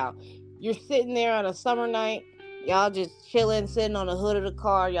see it now. You're sitting there on a summer night. Y'all just chilling, sitting on the hood of the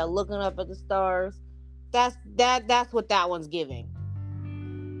car. Y'all looking up at the stars. That's what that one's giving.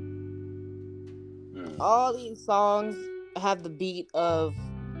 Mm. All these songs have the beat of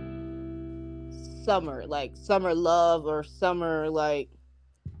summer, like summer love or summer like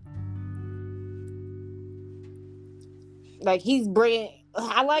he's bringing.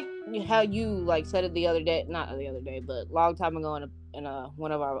 I like how you like said it the other day, not the other day, but long time ago in a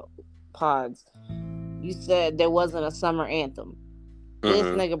one of our pods. You said there wasn't a summer anthem. This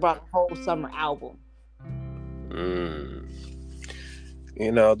Mm-hmm. nigga brought a whole summer album. Mm.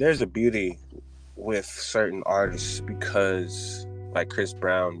 There's a beauty with certain artists because, like Chris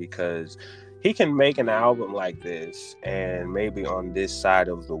Brown, because he can make an album like this, and maybe on this side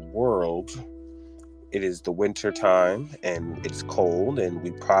of the world, it is the winter time and it's cold, and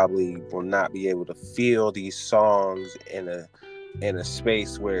we probably will not be able to feel these songs in a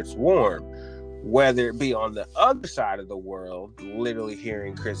space where it's warm. Whether it be on the other side of the world, literally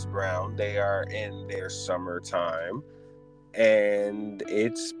hearing Chris Brown, they are in their summertime and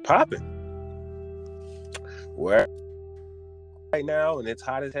it's popping. Where right now, and it's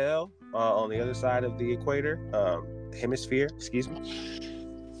hot as hell on the other side of the equator, hemisphere. Excuse me.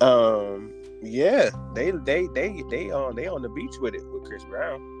 Yeah, they on the beach with it with Chris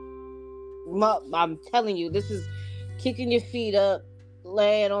Brown. I'm telling you, this is kicking your feet up,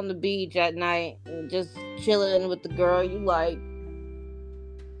 laying on the beach at night, and just chilling with the girl you like.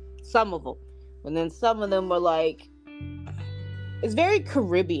 Some of them, and then some of them are like, it's very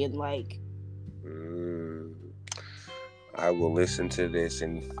Caribbean like. Mm, I will listen to this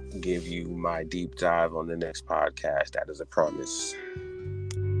and give you my deep dive on the next podcast. That is a promise.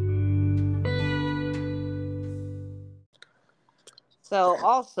 So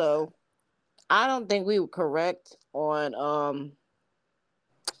also, I don't think we were correct on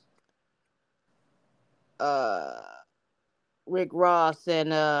uh Rick Ross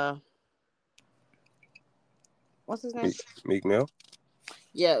and what's his name? Meek Mill.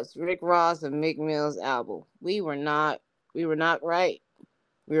 Yes, Rick Ross and Meek Mill's album. We were not right.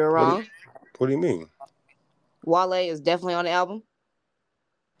 We were What do you, wrong. what do you mean? Wale is definitely on the album.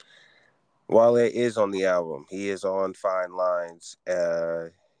 Wale is on the album. He is on Fine Lines.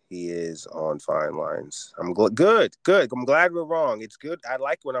 He is on Fine Lines. Good. I'm glad we're wrong. It's good. I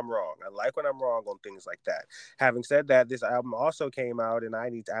like when I'm wrong. I like when I'm wrong on things like that. Having said that, this album also came out, and I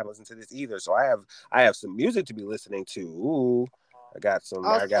haven't listened to this either. So I have some music to be listening to. Ooh, I got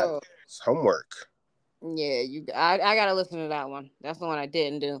Also, homework. yeah, I gotta listen to that one. That's the one I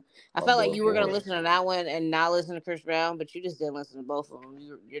didn't do. I My felt like boy you were gonna Boy. listen to that one and not listen to Chris Brown, but you just didn't listen to both of them.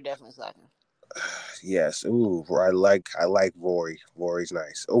 You're definitely slacking. Yes. Ooh, I like Vori. Vori's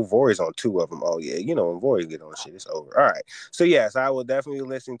nice. Oh, Vori's on two of them. Oh yeah, when Vori get on shit, it's over. All right. So yes, I will definitely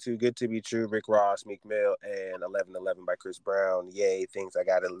listen to "Good to Be True," Rick Ross, Meek Mill, and "1111" by Chris Brown. Yay, things I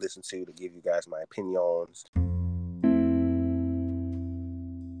gotta listen to give you guys my opinions.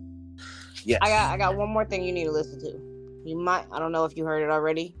 Yes. I got one more thing you need to listen to. You might, I don't know if you heard it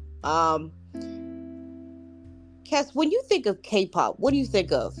already. Cass, when you think of K-pop, what do you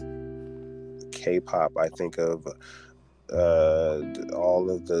think of? K-pop. I think of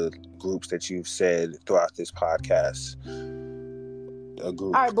all of the groups that you've said throughout this podcast. A All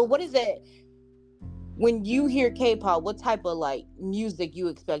group. right, but what is it when you hear K-pop? What type of like music you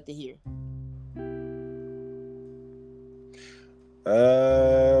expect to hear?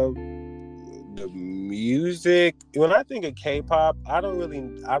 Uh, the music. When I think of K-pop, I don't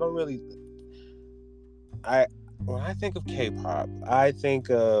really. I when I think of K-pop, I think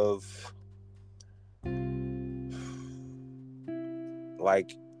of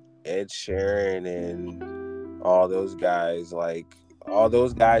like Ed Sheeran and all those guys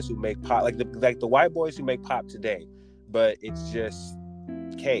who make pop, like the white boys who make pop today, but it's just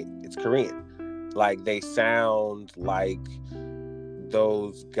it's Korean. Like they sound like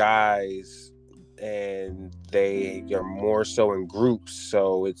those guys, and they are more so in groups,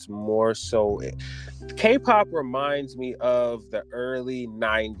 so it's more so K-pop reminds me of the early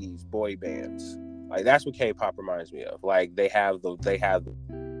 90s boy bands. Like that's what K-pop reminds me of. Like they have the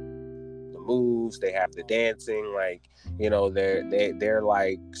moves, they have the dancing. Like they're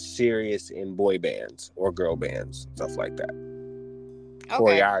like serious in boy bands or girl bands, stuff like that.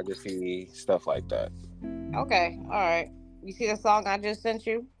 Okay. Choreography, stuff like that. Okay. All right. You see the song I just sent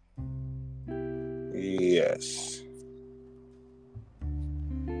you? Yes.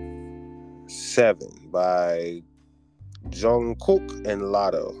 7 by Jungkook and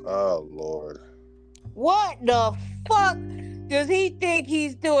Lotto. Oh Lord. What the fuck does he think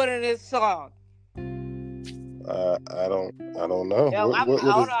he's doing in this song? I don't know. Yo, What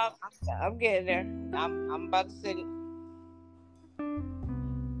hold is? on. I'm getting there. I'm about to send.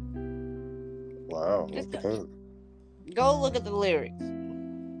 Wow. Just Okay. go look at the lyrics.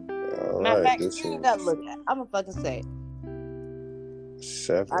 All Matter of right. fact, This you ain't gotta is look at. I'm gonna fucking say.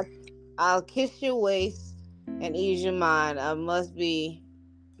 7. I, I'll kiss your waist and ease your mind. I must be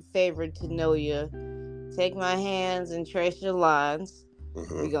favored to know you. Take my hands and trace your lines. We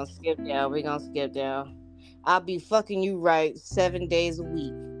Mm-hmm. gonna skip down. We gonna skip down. I'll be fucking you right 7 days a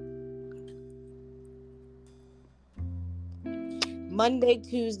week. Monday,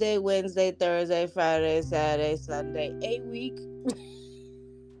 Tuesday, Wednesday, Thursday, Friday, Saturday, Sunday, a week.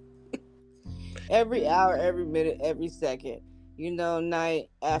 Every hour, every minute, every second. Night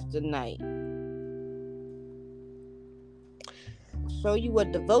after night. Show you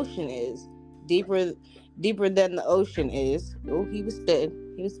what devotion is. Deeper deeper than the ocean is. Oh, he was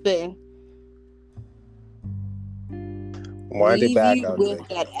spitting. He was spitting. Wind it Leave back, you with Andre.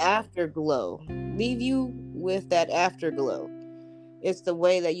 that afterglow. Leave you with that afterglow. It's the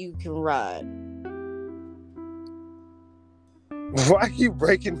way that you can ride. Why you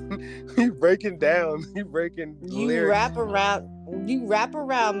breaking? You breaking down? You breaking You lyrics? wrap around you wrap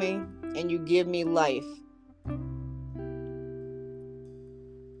around me and you give me life.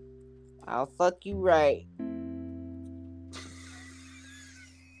 I'll fuck you right.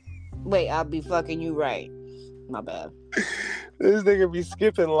 Wait, I'll be fucking you right. My bad. This nigga be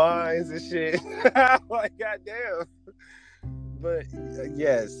skipping lines and shit. Like goddamn. But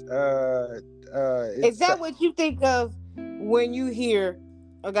yes, Is it's that what you think of when you hear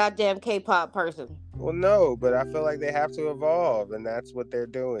a goddamn K-pop person? well, no, but I feel like they have to evolve, and that's what they're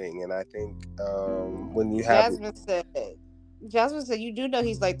doing. And I think when you have Jasmine said. Jasmine said, "You do know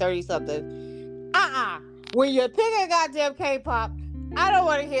he's like 30 something." When you pick a goddamn K-pop, I don't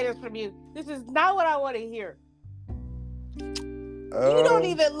want to hear this from you. This is not what I want to hear. You don't um,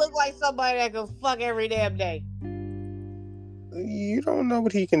 even look like somebody that can fuck every damn day. you don't know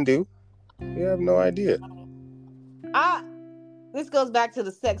what he can do. You have no idea. I. This goes back to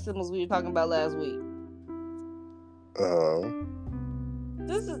the sex symbols we were talking about last week. Uh,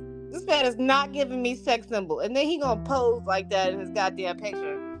 This man is not giving me sex symbol, and then he gonna pose like that in his goddamn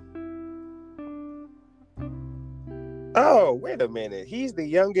picture. oh, wait a minute. He's the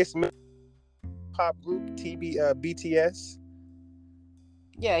youngest pop group, BTS.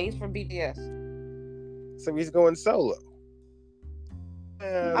 Yeah, he's from BTS. So he's going solo.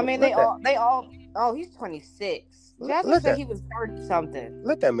 I mean, Let that they all. Oh, he's 26. Jasmine let said that he was 30 something.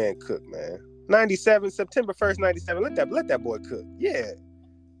 let that man cook, man. 97, September 1st, 97. Let that boy cook. Yeah.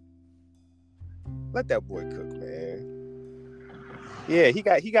 Let that boy cook, man. Yeah, he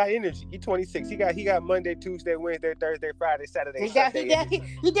got energy. He 26. He got Monday, Tuesday, Wednesday, Thursday, Friday, Saturday, Sunday energy.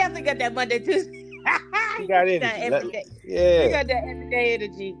 He definitely got that Monday Tuesday. He got He got energy. every day. He Yeah. got that everyday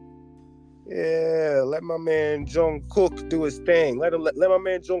energy. Yeah. Let my man Jung Cook do his thing. Let my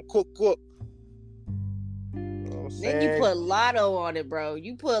man Jung Cook cook. You know what I'm Then you saying? put Lotto on it, bro.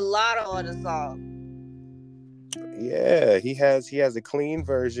 You put Lotto on the song. Yeah, he has a clean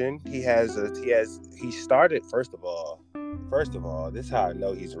version. He started First of all, this is how I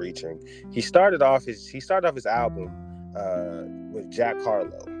know he's reaching. He started off his album with Jack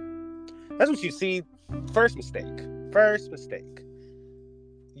Harlow. That's what you see. First mistake.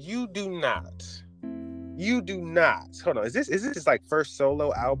 You do not. Hold on. Is this his like first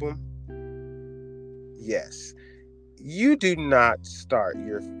solo album? Yes. You do not start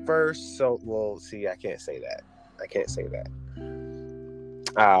your first well, see, I can't say that.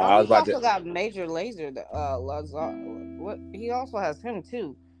 Oh, I was he about to. also got Major Lazer. Lazar. What? He also has him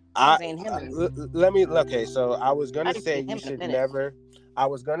too. I I, haven't seen him I in. let me. Okay, so I was I gonna haven't say seen you him in a should minute. never. I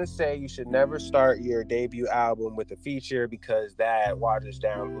was gonna say you should never start your debut album with a feature because that waters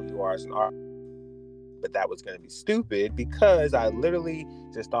down who you are as an artist. But that was gonna be stupid because I literally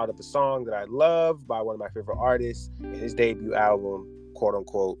just thought of a song that I love by one of my favorite artists, and his debut album, quote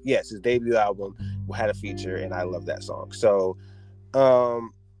unquote, yes, his debut album had a feature, and I love that song. So,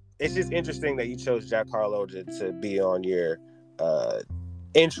 it's just interesting that you chose Jack Harlow to be on your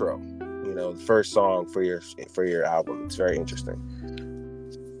intro. the first song for your album. It's very interesting.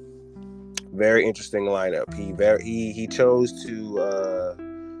 Very interesting lineup. He chose to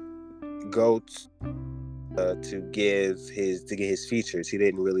go to get his features. He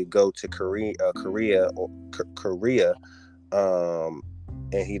didn't really go to Korea, and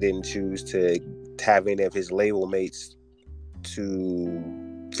he didn't choose to have any of his label mates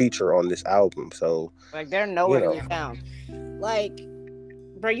to feature on this album. So like they're nowhere to be found. Like,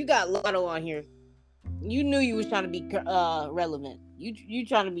 bro, you got Lotto on here. You knew you was trying to be relevant. You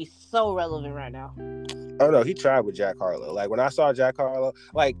trying to be so relevant right now. Oh no, he tried with Jack Harlow. Like when I saw Jack Harlow,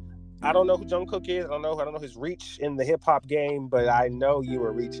 like I don't know who Jungkook is. I don't know his reach in the hip hop game, but I know you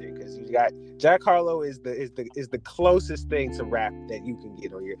were reaching because you got Jack Harlow is the closest thing to rap that you can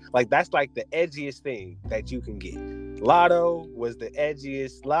get on your, like that's like the edgiest thing that you can get. Lotto was the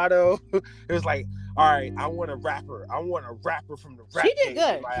edgiest. Lotto, it was like, all right, I want a rapper from the rap. She did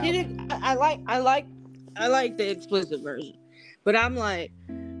good. She did. I like the explicit version, but I'm like,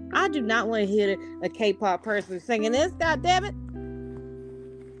 I do not want to hear a K-pop person singing this. God damn it.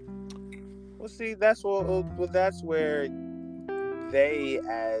 Well, see, that's where they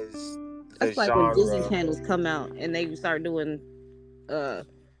as the that's like when Disney genre. channels come out and they start doing adult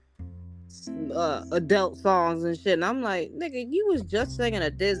songs and shit, and I'm like, nigga, you was just singing a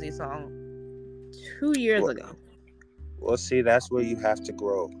Disney song 2 years ago. Well, see, that's where you have to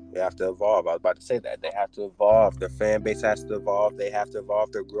grow. You have to evolve. I was about to say that. They have to evolve. Their fan base has to evolve. They have to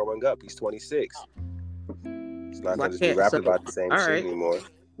evolve. They're growing up. He's 26. He's not going to just be rapping about the same shit anymore.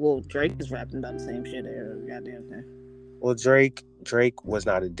 Well, Drake is rapping about the same shit every goddamn thing. Well, Drake was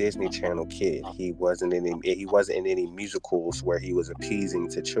not a Disney Channel kid. He wasn't in any musicals where he was appeasing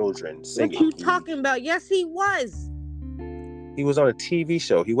to children singing. What you talking about? Yes, he was. He was on a TV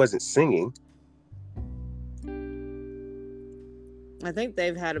show. He wasn't singing. I think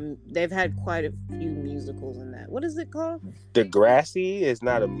they've had quite a few musicals in that. What is it called? Degrassi is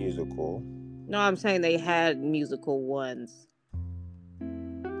not a musical. No, I'm saying they had musical ones.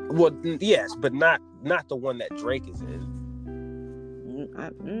 Well, yes, but not the one that Drake is in.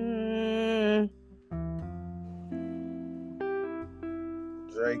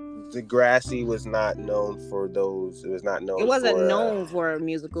 Degrassi was not known for those. It was not known. It wasn't known for a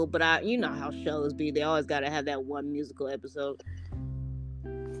musical, but you know how shows be. They always got to have that one musical episode.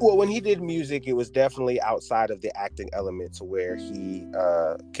 Well, when he did music, it was definitely outside of the acting element to where he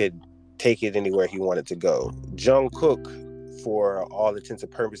could take it anywhere he wanted to go. Jungkook, for all intents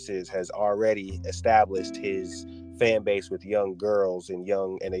and purposes, has already established his fan base with young girls and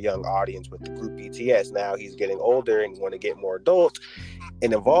a young audience with the group BTS. Now he's getting older and want to get more adult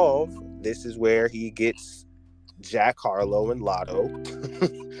and evolve. This is where he gets Jack Harlow and Lotto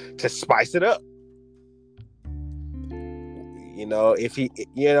to spice it up. If he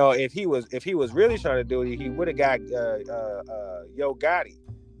was really trying to do it, he would have got Yo Gotti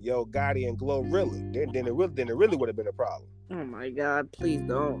and Glorilla. Then it really would have been a problem. Oh my God! Please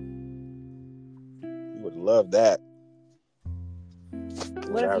don't. You would love that.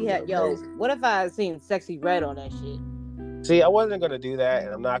 What if he had What if I had seen Sexy Red on that shit? See, I wasn't gonna do that,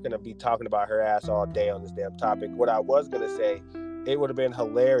 and I'm not gonna be talking about her ass all day on this damn topic. What I was gonna say, it would have been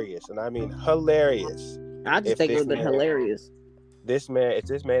hilarious, and I mean hilarious. I just think it would have been hilarious. If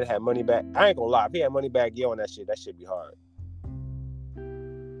this man had money back, I ain't gonna lie. If he had money back, on that shit be hard.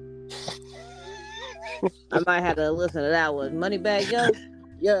 I might have to listen to that one. Money Bag Yo?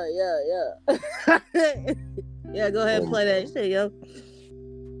 Yeah. Yeah, go ahead and play that shit, yo.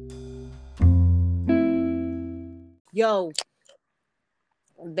 Yo,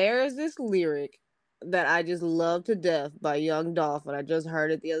 there's this lyric that I just love to death by Young Dolph, and I just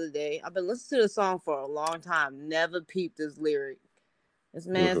heard it the other day. I've been listening to the song for a long time. Never peeped this lyric. This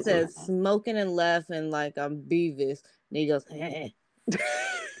man says, smoking and laughing like I'm Beavis. And he goes, I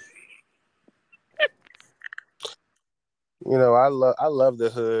love the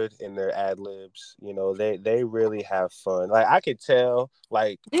hood and their ad libs. They really have fun. Like I could tell,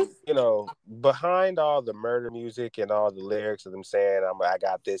 behind all the murder music and all the lyrics of them saying, I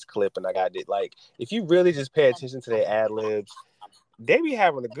got this clip and I got it. Like if you really just pay attention to their ad libs, they be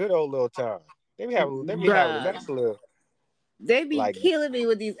having a good old little time. They be having a nice little. They be killing me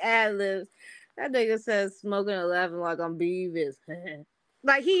with these ad libs. That nigga says smoking and laughing like I'm Beavis.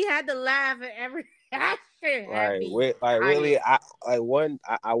 Like he had to laugh at every. Really, I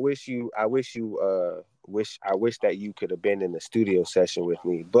wish that you could have been in the studio session with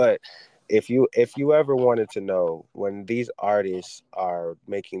me. But if you ever wanted to know, when these artists are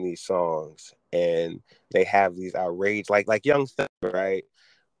making these songs and they have these outrage, like Young Thug, right?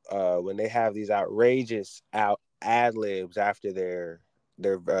 When they have these outrageous ad libs after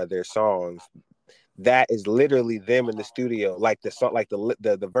their songs, that is literally them in the studio. Like the song, like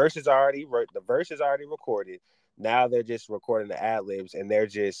the verses already the verses already recorded. Now they're just recording the ad libs, and they're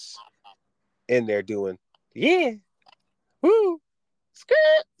just in there doing yeah, woo,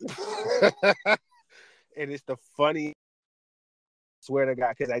 skirt. And it's the funny. Swear to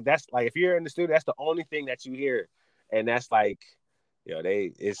God, because like that's like if you're in the studio, that's the only thing that you hear, and that's like,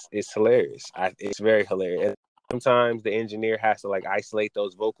 it's hilarious. It's very hilarious. And sometimes the engineer has to like isolate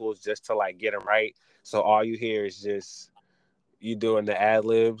those vocals just to like get them right. So all you hear is just you doing the ad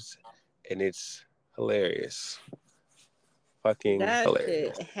libs, and it's hilarious, fucking That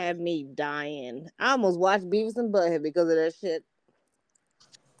hilarious. shit had me dying. I almost watched Beavis and Butthead because of that shit.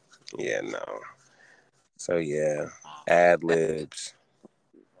 Yeah, no. So yeah, ad libs,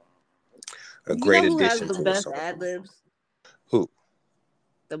 a You great know who has addition the to the best song. ad libs? Who?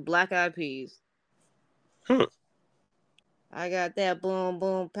 The Black Eyed Peas. Hmm. I got that boom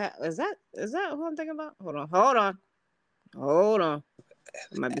boom pat. Is that who I'm thinking about? Hold on.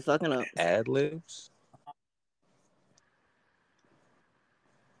 I might be fucking up. Ad libs.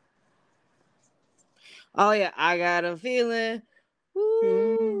 Oh yeah, I got a feeling.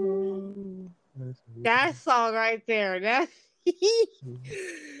 Woo. That song right there. That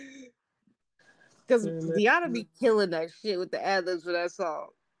because Deanna be killing that shit with the ad libs for that song.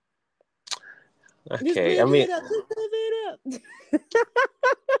 Just Okay, I live mean, it up. Just live it up.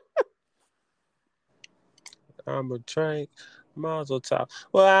 I'm a drink, Mazel Tov.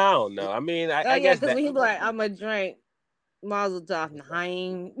 Well, I don't know. I mean, Oh I yeah, guess because that when he be like, "I'm a drink." Mazel tov,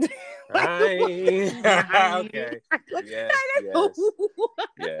 nine. I Nine. okay. Yes.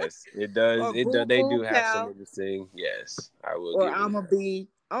 Yes. It does. Or It does. boom They do boom have some pow. of the sing. Yes, I will Or give you that. I'm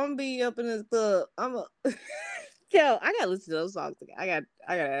gonna be up in this club. I'm a Kel, I gotta listen to those songs again. I gotta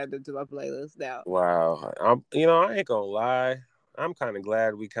add them to my playlist now. Wow. I ain't gonna lie. I'm kind of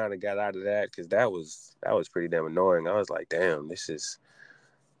glad we kind of got out of that because that was pretty damn annoying. I was like, damn, this is.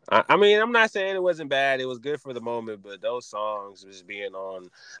 I mean, I'm not saying it wasn't bad. It was good for the moment, but those songs was being on.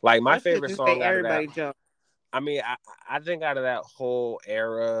 Like my That shit favorite just made song out of that. everybody jump. I mean, I think out of that whole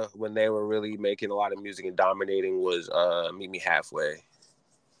era when they were really making a lot of music and dominating was "Meet Me Halfway."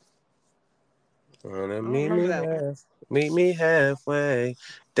 Wanna I don't remember that one. meet me halfway,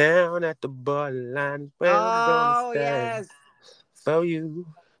 down at the borderline where I'm gonna Oh stay yes. for you.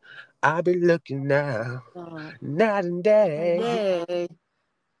 I'll be looking now, Uh, night and day, yeah.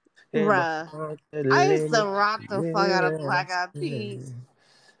 and my Bruh. heart the I used to limit. rock the fuck out of Black Eyed Peas.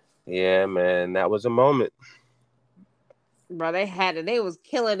 Yeah, man, that was a moment. Bro, they had it. They was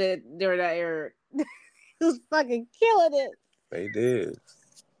killing it during that era. Was fucking killing it. They did.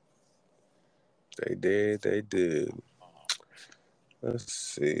 They did. They did. Let's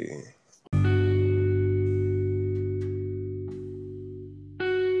see.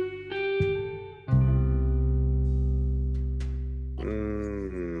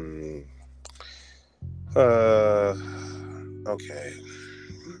 Mm, uh, okay.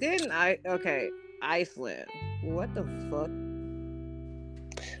 Didn't I? Okay, Iceland. What the fuck?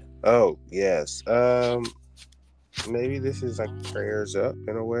 Oh, yes. Maybe this is like prayers up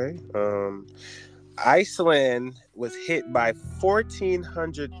in a way. Iceland was hit by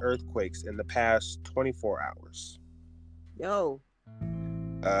 1,400 earthquakes in the past 24 hours. Yo,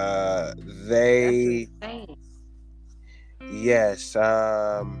 Uh, that's they, insane. yes,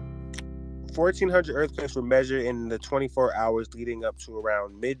 1,400 earthquakes were measured in the 24 hours leading up to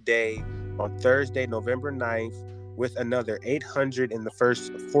around midday on Thursday, November 9th, with another 800 in the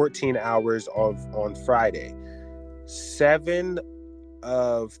first 14 hours on Friday. 7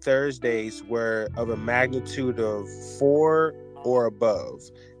 of Thursdays were of a magnitude of 4 or above,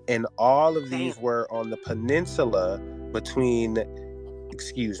 and all of Damn. these were on the peninsula between,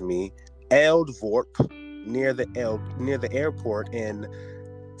 Eldvorp near the airport in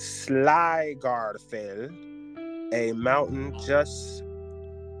Sligarfell, a mountain just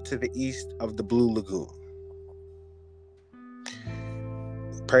to the east of the Blue Lagoon.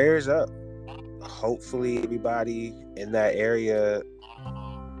 Prayers up. Hopefully everybody in that area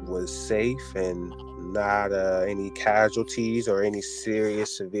was safe and not any casualties or any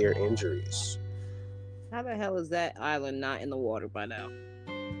serious severe injuries. How the hell is that island not in the water by now?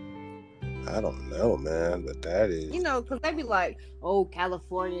 I don't know, man, but that You is. know, because they be like, oh,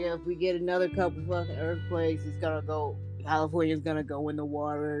 California, if we get another couple fucking earthquakes, it's gonna go, California's gonna go in the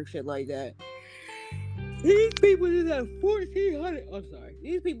water, shit like that. These people just had 1,400. I'm sorry.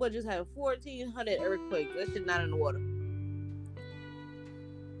 These people just had 1,400 earthquakes. That shit not in the water.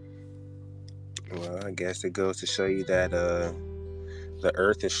 Well, I guess it goes to show you that the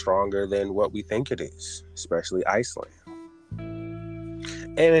Earth is stronger than what we think it is, especially Iceland.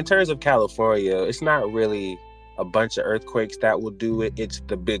 And in terms of California, it's not really a bunch of earthquakes that will do it. It's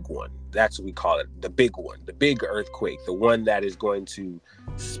the big one. That's what we call it. The big one. The big earthquake. The one that is going to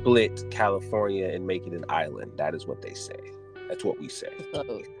split California and make it an island. That is what they say. That's what we say.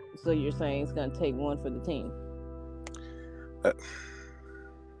 So you're saying it's going to take one for the team?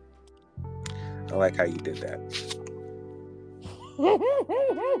 I like how you did that.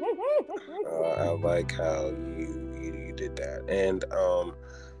 I like how you did that. And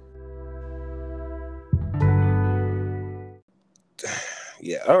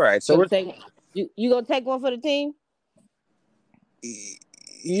yeah, all right. So you gonna take one for the team?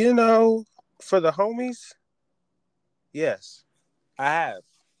 You know, for the homies, yes, I have.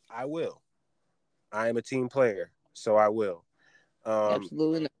 I will. I am a team player, so I will.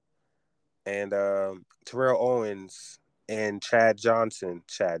 Absolutely not. And Terrell Owens and Chad Johnson.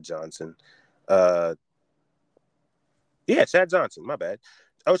 Yeah, Chad Johnson. My bad.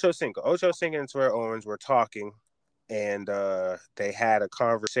 Ocho Cinco and Terrell Owens were talking, and they had a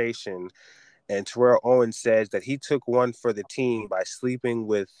conversation. And Terrell Owens says that he took one for the team by sleeping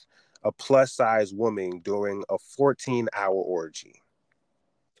with a plus-size woman during a 14-hour orgy.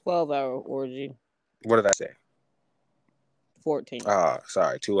 12-hour orgy. What did I say? 14.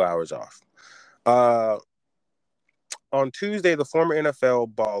 Sorry, 2 hours off. On Tuesday, the former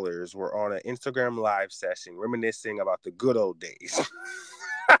NFL ballers were on an Instagram live session reminiscing about the good old days.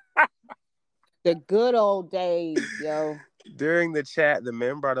 The good old days, yo. During the chat, the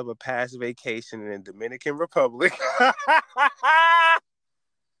men brought up a past vacation in the Dominican Republic. I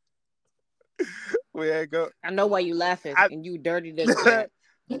know why you laughing, and you dirty that.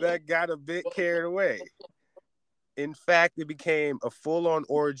 That got a bit carried away. In fact, it became a full-on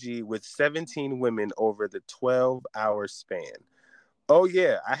orgy with 17 women over the 12-hour span. Oh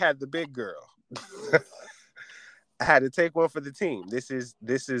yeah, I had the big girl. I had to take one for the team. This is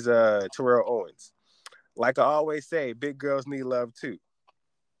Terrell Owens. Like I always say, big girls need love too.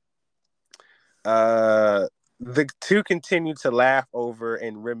 The two continue to laugh over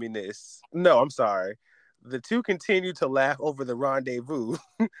and reminisce. No, I'm sorry. The two continue to laugh over the rendezvous,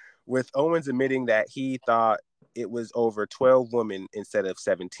 with Owens admitting that he thought it was over 12 women instead of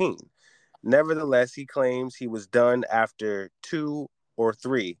 17. Nevertheless, he claims he was done after 2 or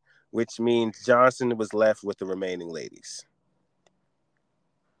 3, which means Johnson was left with the remaining ladies.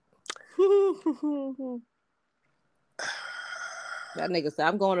 That nigga said,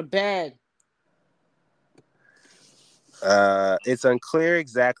 I'm going to bed. It's unclear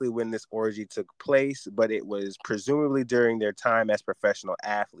exactly when this orgy took place, but it was presumably during their time as professional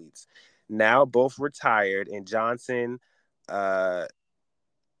athletes. Now both retired, and Johnson, a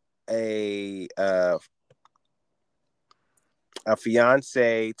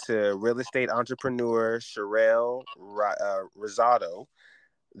fiance to real estate entrepreneur Sherelle Rosado,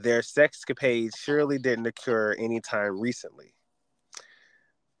 their sexcapades surely didn't occur anytime recently.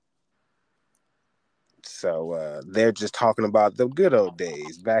 So they're just talking about the good old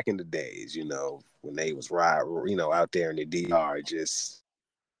days, back in the days, when they was out there in the DR, just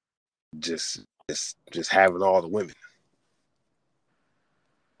having all the women.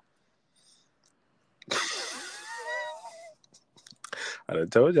 I done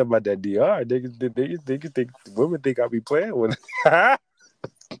told you about that DR. Niggas think women think I be playing with it.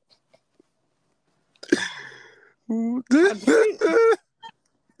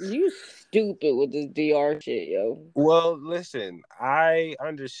 You stupid with this DR shit, yo. Well, listen, I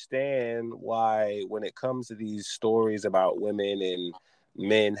understand why when it comes to these stories about women and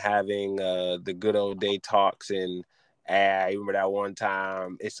men having the good old day talks and I remember that one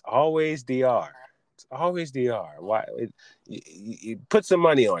time, it's always DR. It's always DR. Why? You put some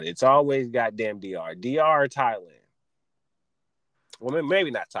money on it. It's always goddamn DR. DR or Thailand. Well,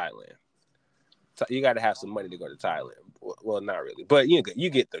 maybe not Thailand. You got to have some money to go to Thailand. Well, not really, but you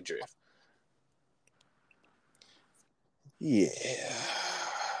get the drift. Yeah.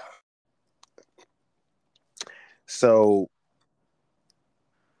 So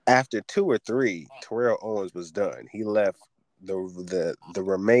after 2 or 3, Terrell Owens was done. He left the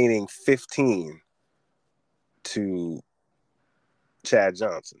remaining 15 to Chad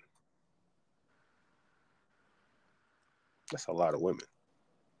Johnson. That's a lot of women.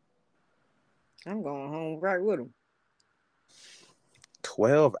 I'm going home right with him.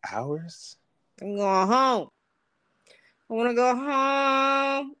 12 hours? I'm going home. I want to go home.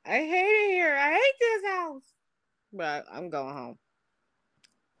 I hate it here. I hate this house. But I'm going home.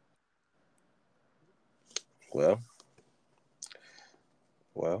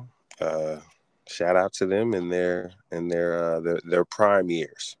 Well, shout out to them in their prime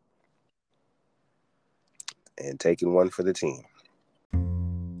years and taking one for the team.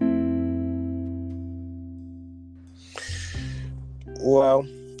 Well,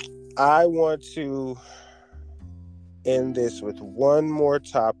 I want to end this with one more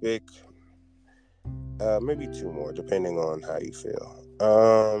topic, maybe two more, depending on how you feel.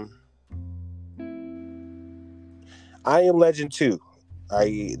 I Am Legend 2.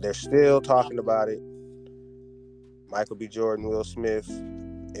 They're still talking about it. Michael B. Jordan, Will Smith.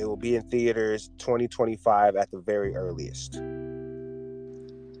 It will be in theaters 2025 at the very earliest.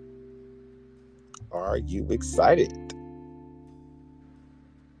 Are you excited?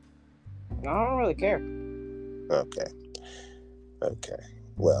 I don't really care. Okay.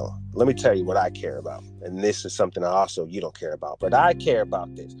 Well, let me tell you what I care about. And this is something also you don't care about. But I care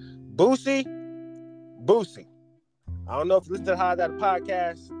about this. Boosie. I don't know if you listen to the High Data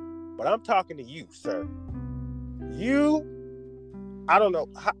podcast, but I'm talking to you, sir. I don't know.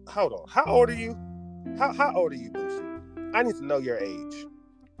 Hold on. How old are you? How old are you, Boosie? I need to know your age.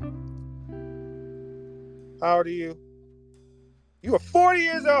 How old are you? You are 40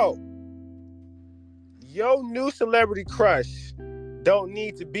 years old. Your new celebrity crush don't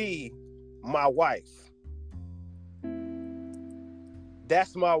need to be my wife.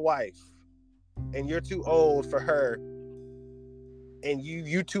 That's my wife. And you're too old for her. And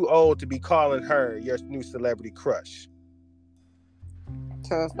you too old to be calling her your new celebrity crush.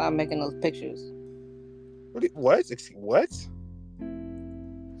 So stop making those pictures. What?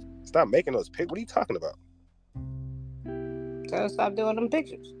 Stop making those pictures? What are you talking about? So stop doing them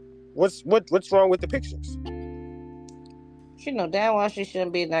pictures. What's wrong with the pictures? She know damn well she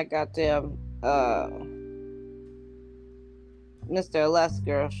shouldn't be in that goddamn Mr.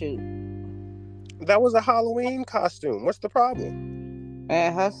 Elastigirl shoot. That was a Halloween costume. What's the problem?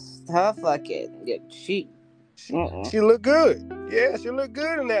 And her fucking she looked good. Yeah, she looked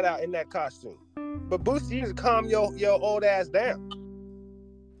good in that costume. But Boosie, you need to calm your old ass down.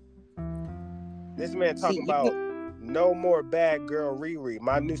 This man talking about no more bad girl Riri.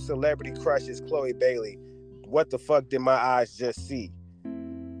 My new celebrity crush is Chloe Bailey. What the fuck did my eyes just see?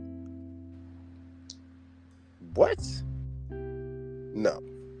 What? No.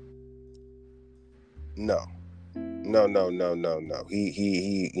 You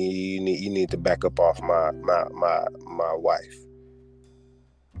need to back up off my wife.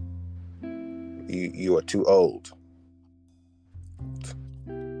 You are too old.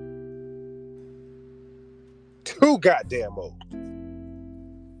 Too goddamn old.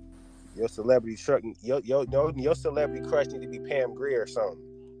 Your celebrity truck, your celebrity crush need to be Pam Grier or something.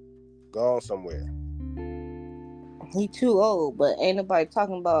 Go on somewhere. He too old, but ain't nobody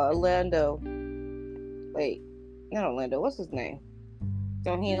talking about Orlando. Wait, not Orlando. What's his name?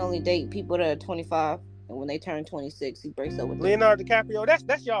 Don't he only date people that are 25, and when they turn 26, he breaks up with them? Leonardo DiCaprio.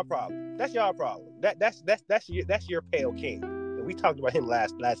 That's y'all problem. That's y'all problem. That's your pale king. And we talked about him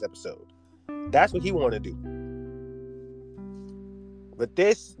last episode. That's what he want to do.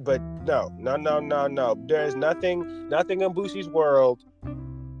 But no. There's nothing in Boosie's world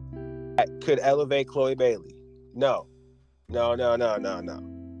that could elevate Chloe Bailey. No.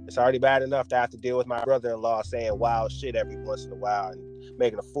 It's already bad enough to have to deal with my brother-in-law saying wild shit every once in a while and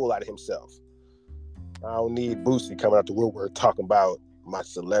making a fool out of himself. I don't need Boosie coming out the woodwork talking about my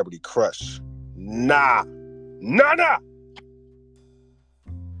celebrity crush. Nah,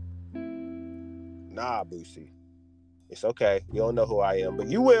 Boosie. It's okay. You don't know who I am, but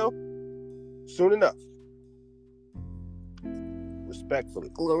you will soon enough. Respectfully.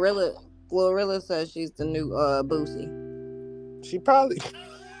 Glorilla says she's the new Boosie. She probably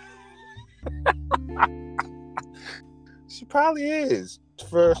is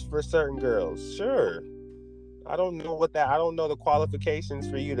for certain girls. Sure. I don't know the qualifications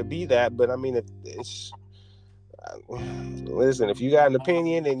for you to be that, but I mean, listen, if you got an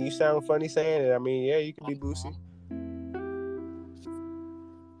opinion and you sound funny saying it, I mean, yeah, you can be Boosie.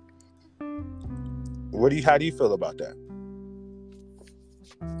 How do you feel about that?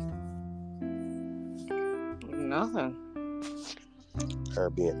 Nothing.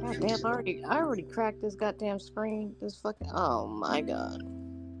 Her being damn, I already cracked this goddamn screen. This fucking, oh my god.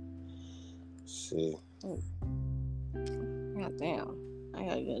 See. God damn. I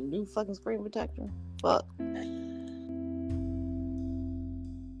gotta get a new fucking screen protector. Fuck.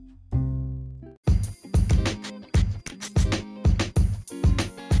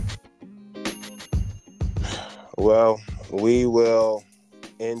 Well, we will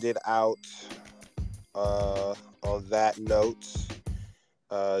end it out on that note.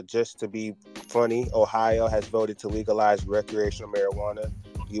 Just to be funny, Ohio has voted to legalize recreational marijuana.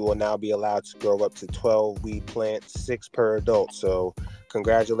 You will now be allowed to grow up to 12 weed plants, 6 per adult. So,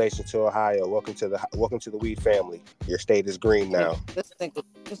 congratulations to Ohio. Welcome to the weed family. Your state is green now. This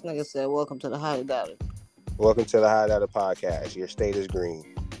nigga said, "Welcome to the High Data." Welcome to the High Data Podcast. Your state is green.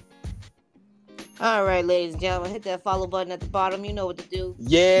 All right, ladies and gentlemen, hit that follow button at the bottom. You know what to do.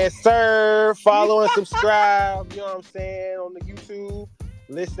 Yes, sir. Follow and subscribe. You know what I'm saying? On the YouTube.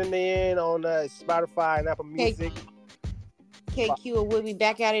 Listen in on Spotify and Apple Music. KQ, we'll be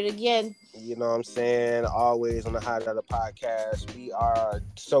back at it again. You know what I'm saying? Always on the High Data Podcast. We are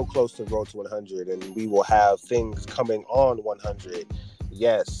so close to road to 100, and we will have things coming on 100.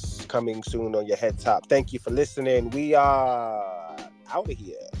 Yes, coming soon on your head top. Thank you for listening. We are out of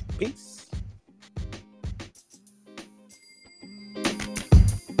here. Peace.